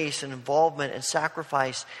and grace and involvement and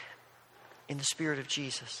sacrifice in the Spirit of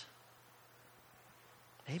Jesus.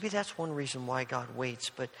 Maybe that's one reason why God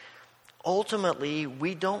waits, but ultimately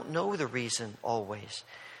we don't know the reason always.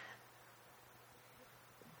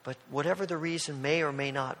 But whatever the reason may or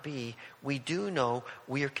may not be, we do know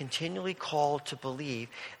we are continually called to believe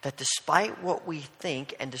that despite what we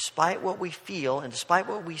think and despite what we feel and despite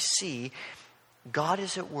what we see, God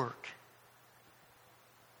is at work.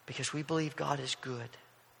 Because we believe God is good.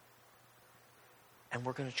 And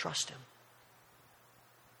we're going to trust Him.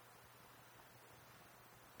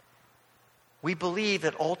 We believe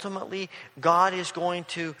that ultimately God is going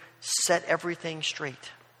to set everything straight.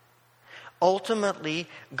 Ultimately,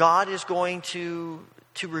 God is going to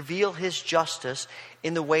reveal His justice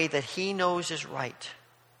in the way that He knows is right.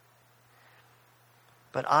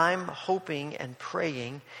 But I'm hoping and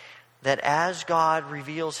praying that as God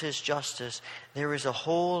reveals His justice, there is a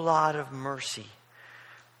whole lot of mercy.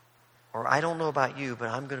 Or I don't know about you, but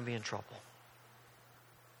I'm going to be in trouble.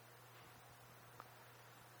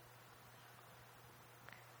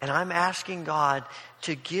 And I'm asking God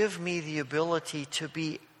to give me the ability to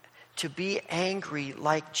be angry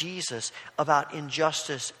like Jesus about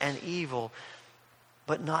injustice and evil,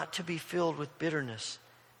 but not to be filled with bitterness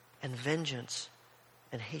and vengeance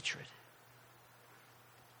and hatred.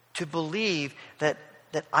 To believe that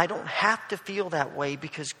I don't have to feel that way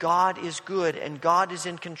because God is good and God is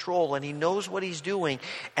in control and He knows what He's doing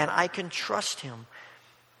and I can trust Him.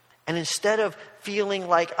 And instead of feeling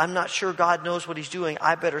like I'm not sure God knows what He's doing,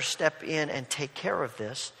 I better step in and take care of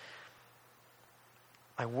this,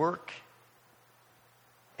 I work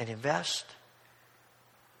and invest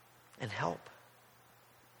and help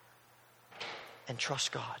and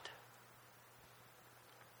trust God.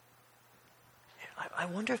 I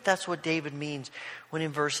wonder if that's what David means when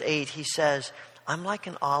in verse 8 he says, I'm like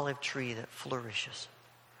an olive tree that flourishes.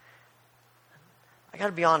 I got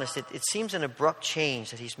to be honest, it seems an abrupt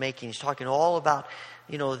change that he's making. He's talking all about,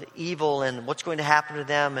 the evil and what's going to happen to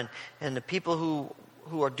them, and the people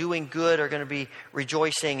who are doing good are going to be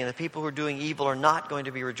rejoicing, and the people who are doing evil are not going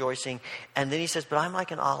to be rejoicing. And then he says, but I'm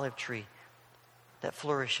like an olive tree that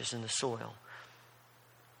flourishes in the soil.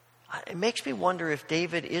 It makes me wonder if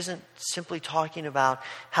David isn't simply talking about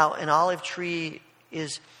how an olive tree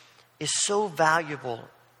is so valuable,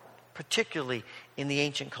 particularly in the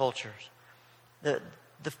ancient cultures.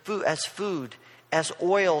 The food, as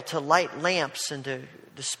oil to light lamps and to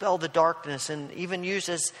dispel the darkness, and even used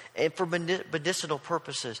for medicinal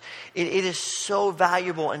purposes. It is so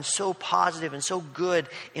valuable and so positive and so good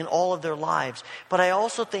in all of their lives. But I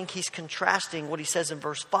also think he's contrasting what he says in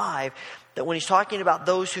verse 5, that when he's talking about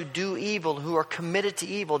those who do evil, who are committed to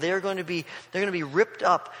evil, they're going to be ripped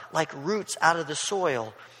up like roots out of the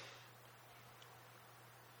soil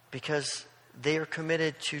because they are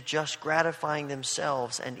committed to just gratifying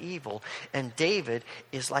themselves and evil. And David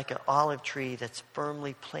is like an olive tree that's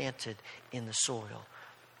firmly planted in the soil,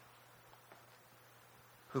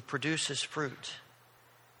 who produces fruit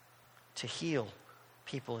to heal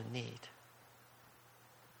people in need.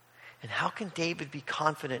 And how can David be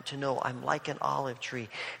confident to know I'm like an olive tree?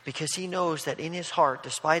 Because he knows that in his heart,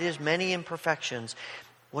 despite his many imperfections,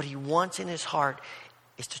 what he wants in his heart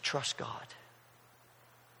is to trust God.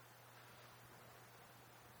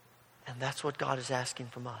 And that's what God is asking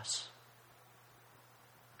from us.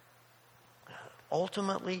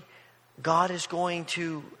 Ultimately, God is going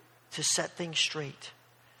to set things straight.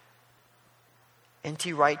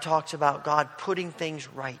 N.T. Wright talks about God putting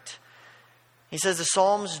things right. He says the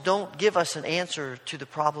Psalms don't give us an answer to the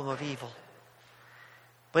problem of evil.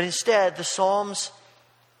 But instead, the Psalms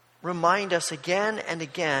remind us again and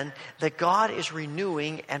again that God is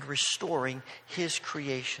renewing and restoring His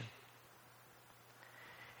creation.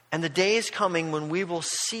 And the day is coming when we will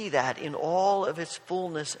see that in all of its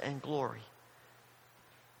fullness and glory.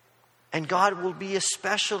 And God will be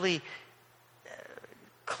especially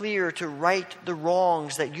clear to right the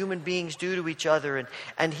wrongs that human beings do to each other.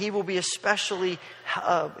 And He will be especially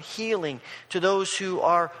healing to those who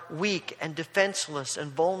are weak and defenseless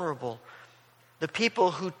and vulnerable. The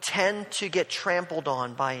people who tend to get trampled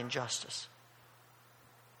on by injustice.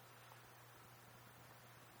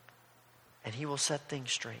 And He will set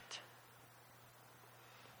things straight.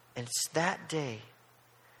 And it's that day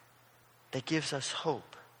that gives us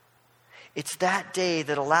hope. It's that day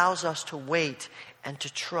that allows us to wait and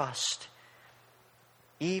to trust,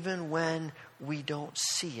 even when we don't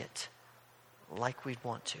see it like we'd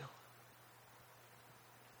want to.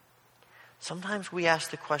 Sometimes we ask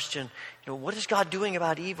the question, what is God doing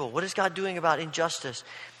about evil? What is God doing about injustice?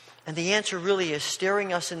 And the answer really is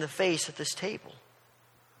staring us in the face at this table.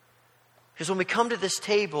 Because when we come to this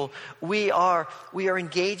table, we are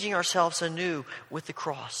engaging ourselves anew with the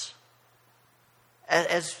cross.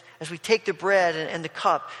 As we take the bread and the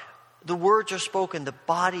cup, the words are spoken, the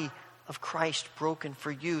body of Christ broken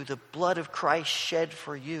for you, the blood of Christ shed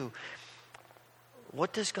for you.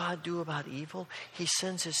 What does God do about evil? He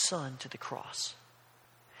sends His Son to the cross.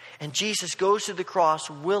 And Jesus goes to the cross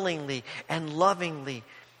willingly and lovingly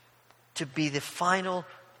to be the final,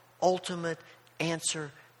 ultimate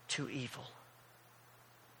answer to evil.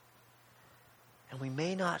 And we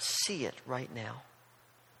may not see it right now.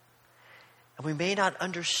 And we may not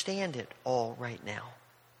understand it all right now.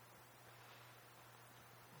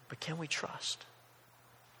 But can we trust?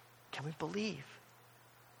 Can we believe?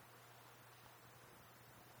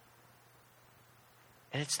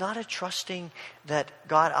 And it's not a trusting that,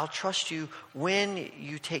 God, I'll trust you when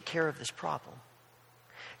you take care of this problem.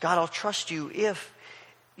 God, I'll trust you if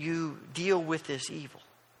you deal with this evil.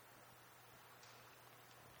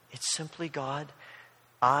 It's simply, God,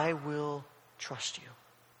 I will trust you.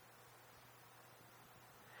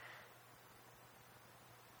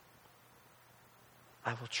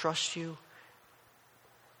 I will trust you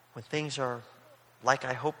when things are like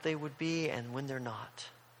I hope they would be and when they're not.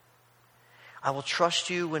 I will trust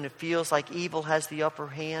you when it feels like evil has the upper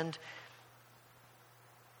hand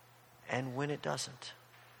and when it doesn't.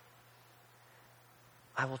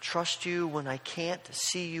 I will trust you when I can't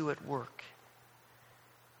see you at work,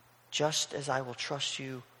 just as I will trust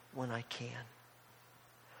you when I can.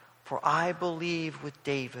 For I believe with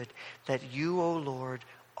David that you, O Lord,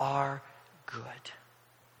 are good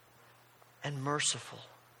and merciful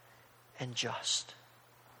and just.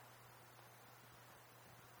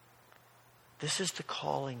 This is the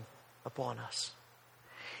calling upon us.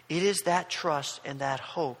 It is that trust and that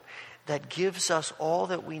hope that gives us all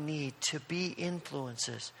that we need to be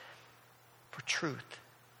influences for truth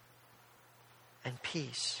and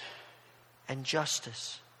peace and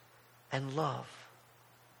justice and love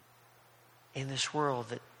in this world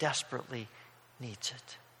that desperately needs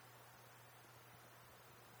it.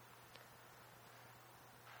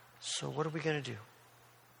 So what are we going to do?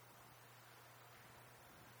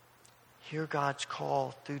 Hear God's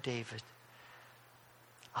call through David.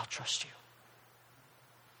 I'll trust you.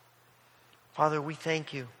 Father, we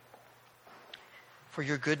thank you for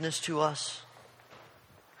your goodness to us.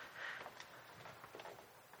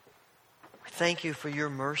 We thank you for your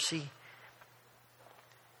mercy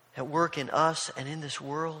at work in us and in this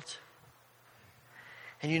world.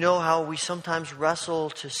 And you know how we sometimes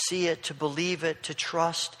wrestle to see it, to believe it, to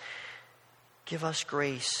trust. Give us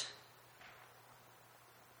grace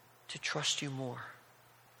to trust you more.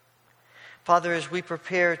 Father, as we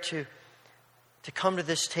prepare to come to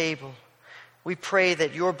this table, we pray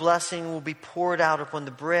that your blessing will be poured out upon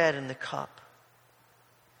the bread and the cup.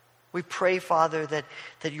 We pray, Father,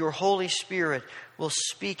 that your Holy Spirit will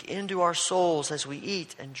speak into our souls as we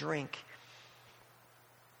eat and drink,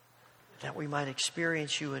 that we might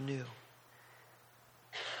experience you anew.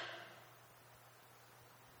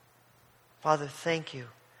 Father, thank you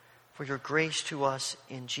for your grace to us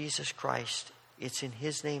in Jesus Christ. It's in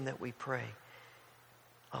His name that we pray.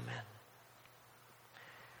 Amen.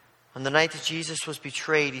 On the night that Jesus was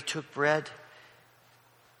betrayed, He took bread.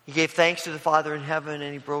 He gave thanks to the Father in heaven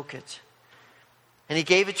and He broke it. And He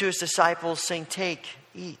gave it to His disciples, saying, "Take,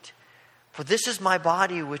 eat, for this is my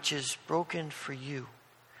body which is broken for you.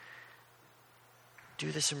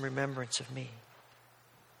 Do this in remembrance of me."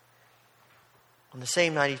 On the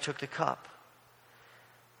same night, He took the cup.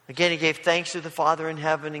 Again, He gave thanks to the Father in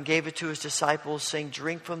heaven and gave it to His disciples, saying,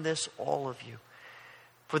 "Drink from this, all of you.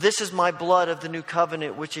 For this is my blood of the new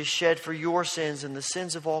covenant, which is shed for your sins and the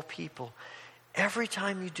sins of all people. Every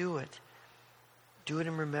time you do it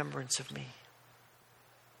in remembrance of me."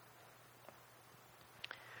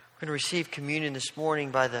 We're going to receive communion this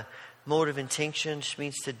morning by the mode of intinction, which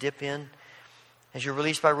means to dip in. As you're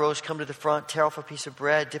released by Rose, come to the front, tear off a piece of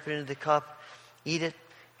bread, dip it into the cup, eat it,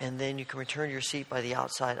 and then you can return to your seat by the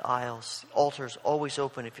outside aisles. The altar's always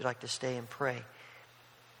open if you'd like to stay and pray.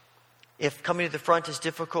 If coming to the front is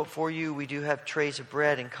difficult for you, we do have trays of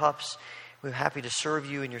bread and cups. We're happy to serve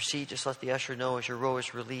you in your seat. Just let the usher know as your row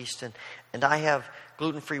is released. And I have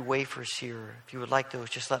gluten-free wafers here. If you would like those,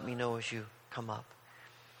 just let me know as you come up.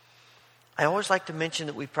 I always like to mention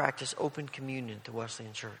that we practice open communion at the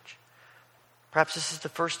Wesleyan Church. Perhaps this is the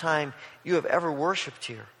first time you have ever worshiped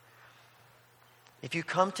here. If you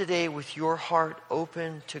come today with your heart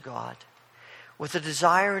open to God, with a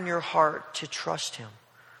desire in your heart to trust Him,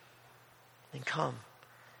 then come.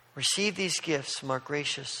 Receive these gifts from our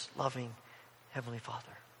gracious, loving Heavenly Father.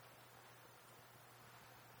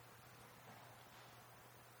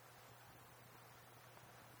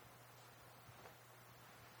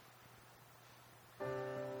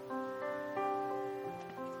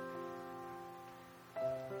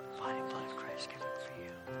 Body and blood of Christ given for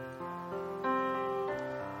you.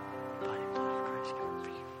 Body and blood of Christ given for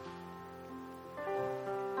you.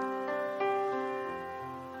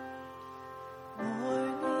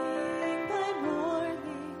 Morning by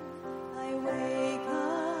morning, I wake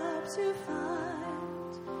up to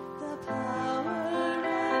find the power and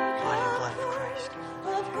Body and blood of comfort Christ given for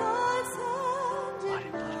of you. God's hand Body in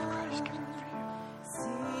and blood of mine. Christ given for you.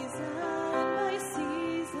 Season by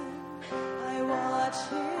season, I watch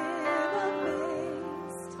Him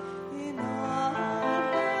amazed in awe of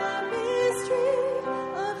the mystery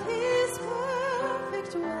of His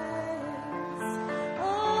perfect ways.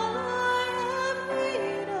 All I have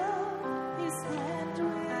need of, His hand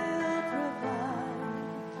will provide.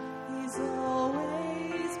 He's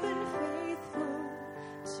always been faithful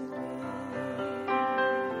to me.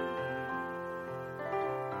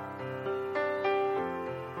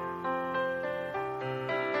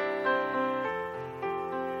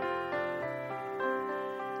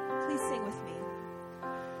 Please sing with me.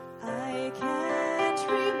 I can't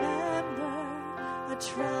remember a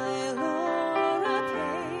trial or a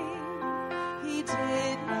pain He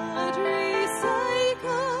did not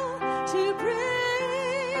recycle to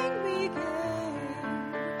bring me gain.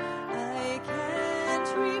 I can't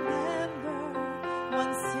remember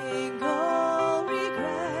one single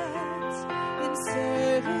regret in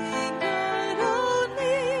serving God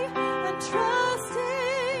only and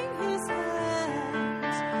trusting His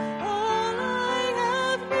hand. All I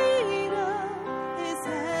have need of, His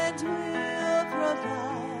hand will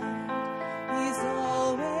provide. He's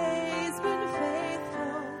always been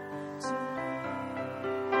faithful to me.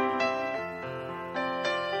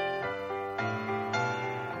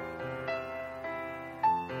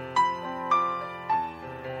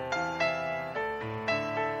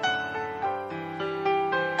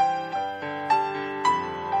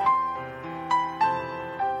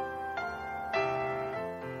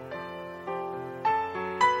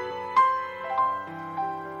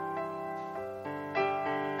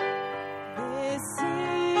 This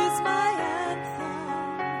is my anthem,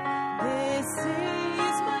 this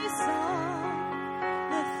is my song,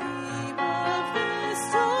 the theme of the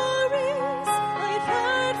stories I've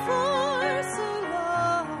heard for so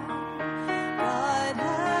long. God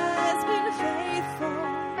has been faithful,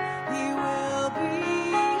 He will be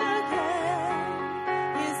again.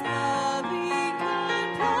 His loving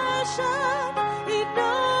compassion, it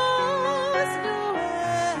knows no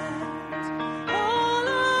end. All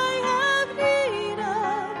I have need of,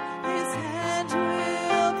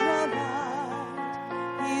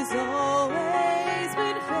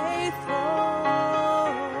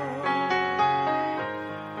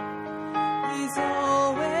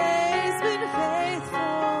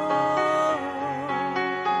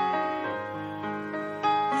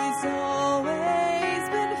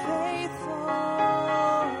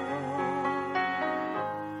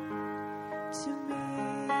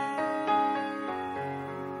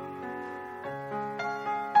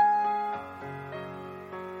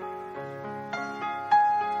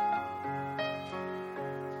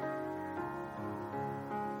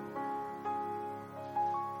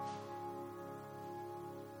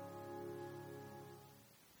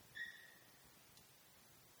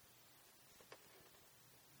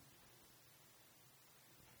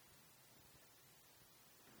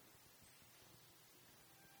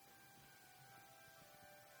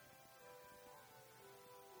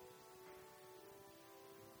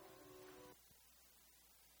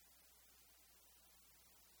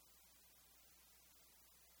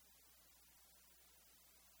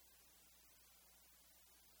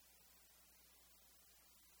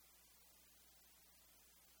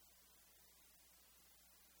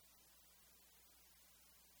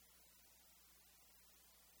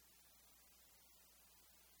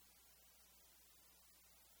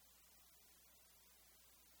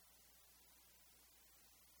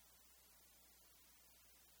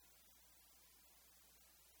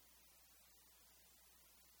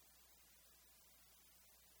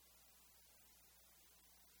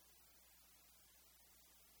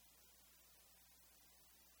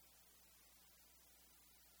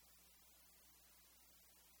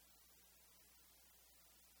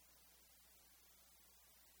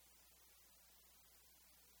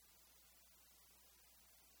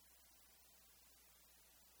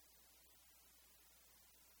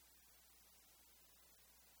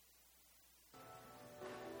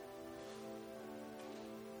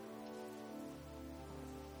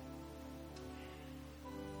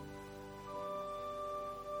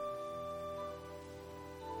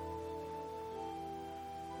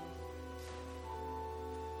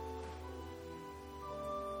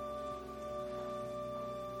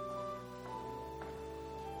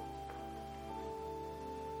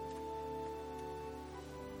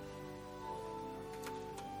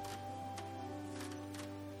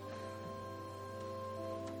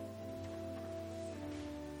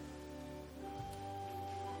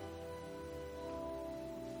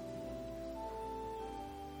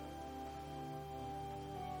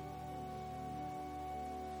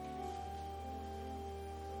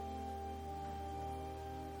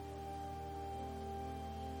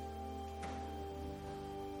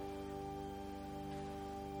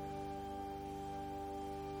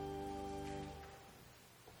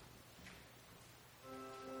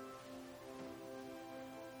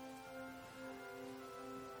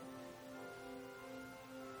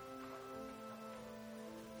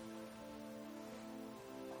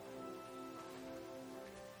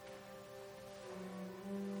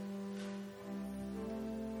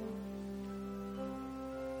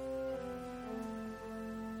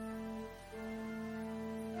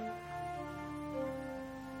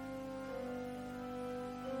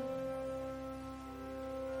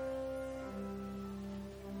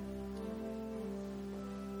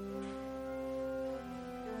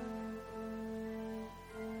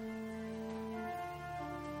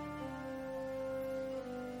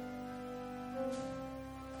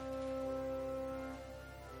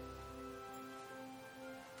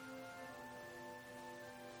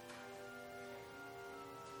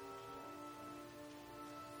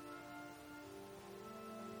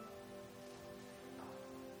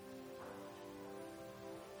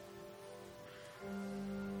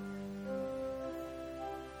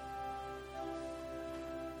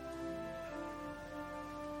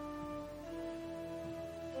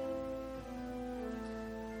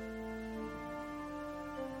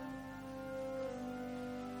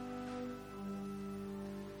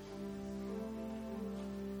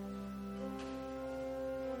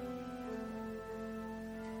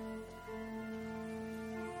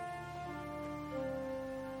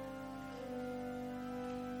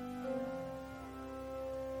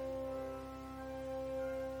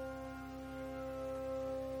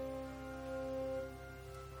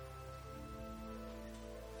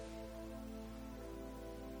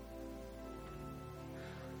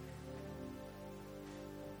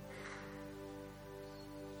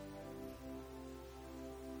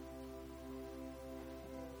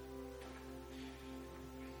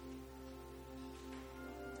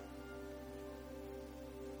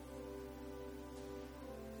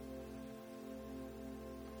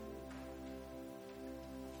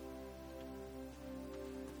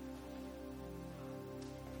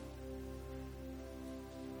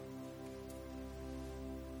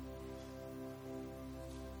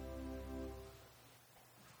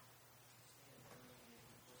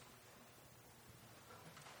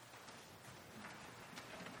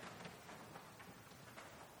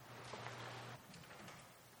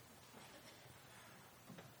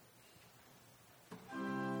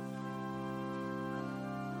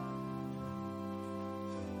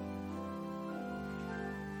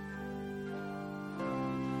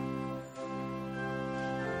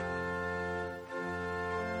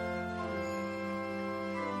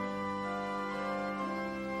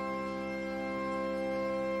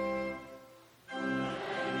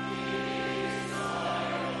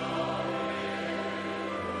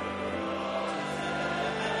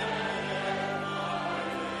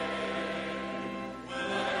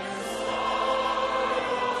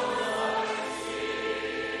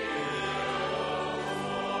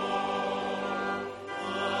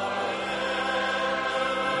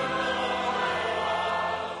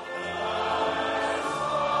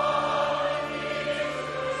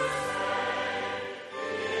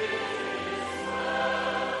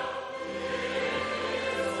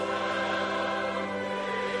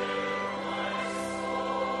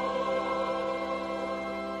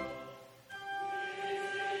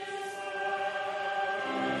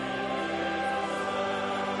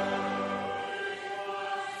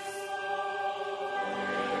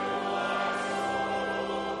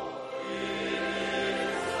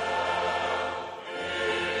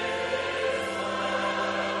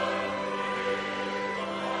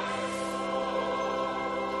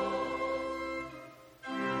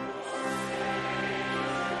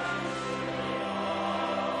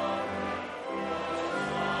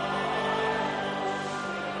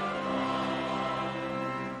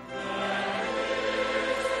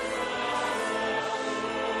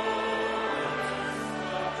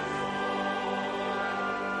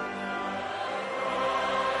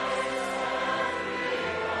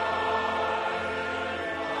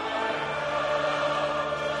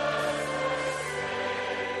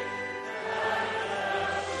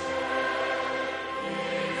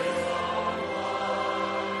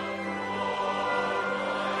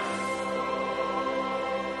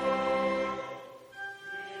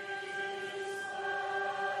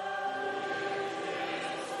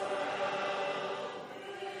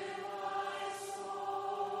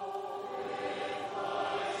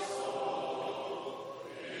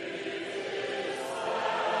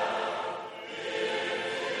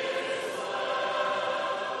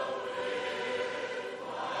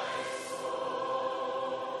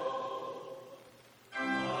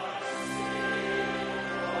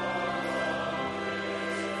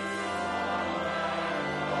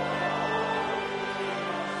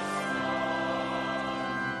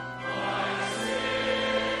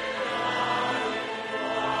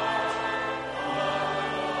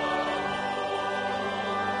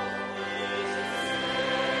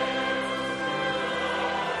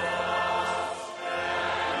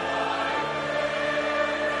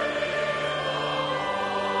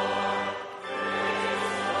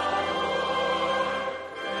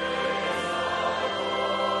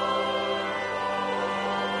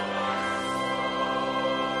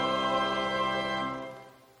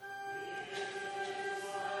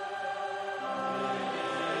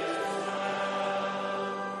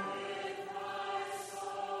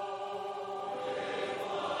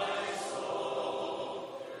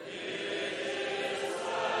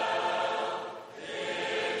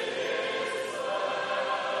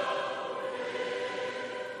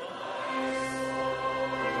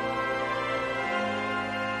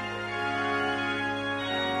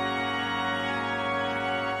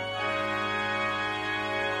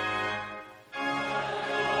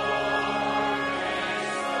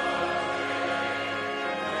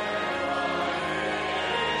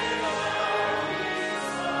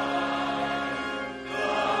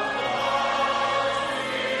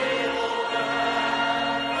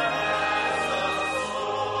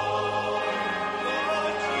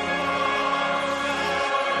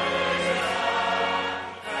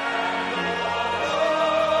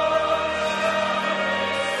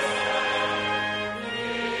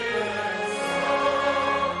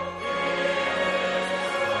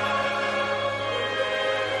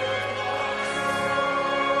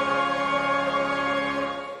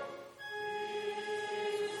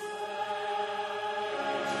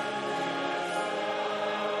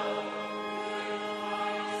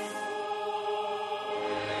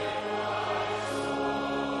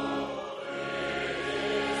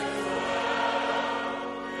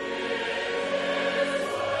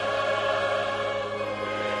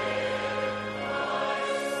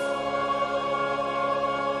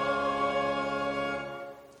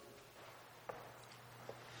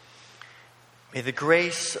 May the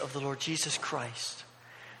grace of the Lord Jesus Christ,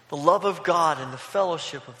 the love of God, and the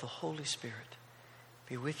fellowship of the Holy Spirit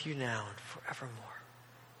be with you now and forevermore.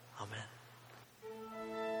 Amen.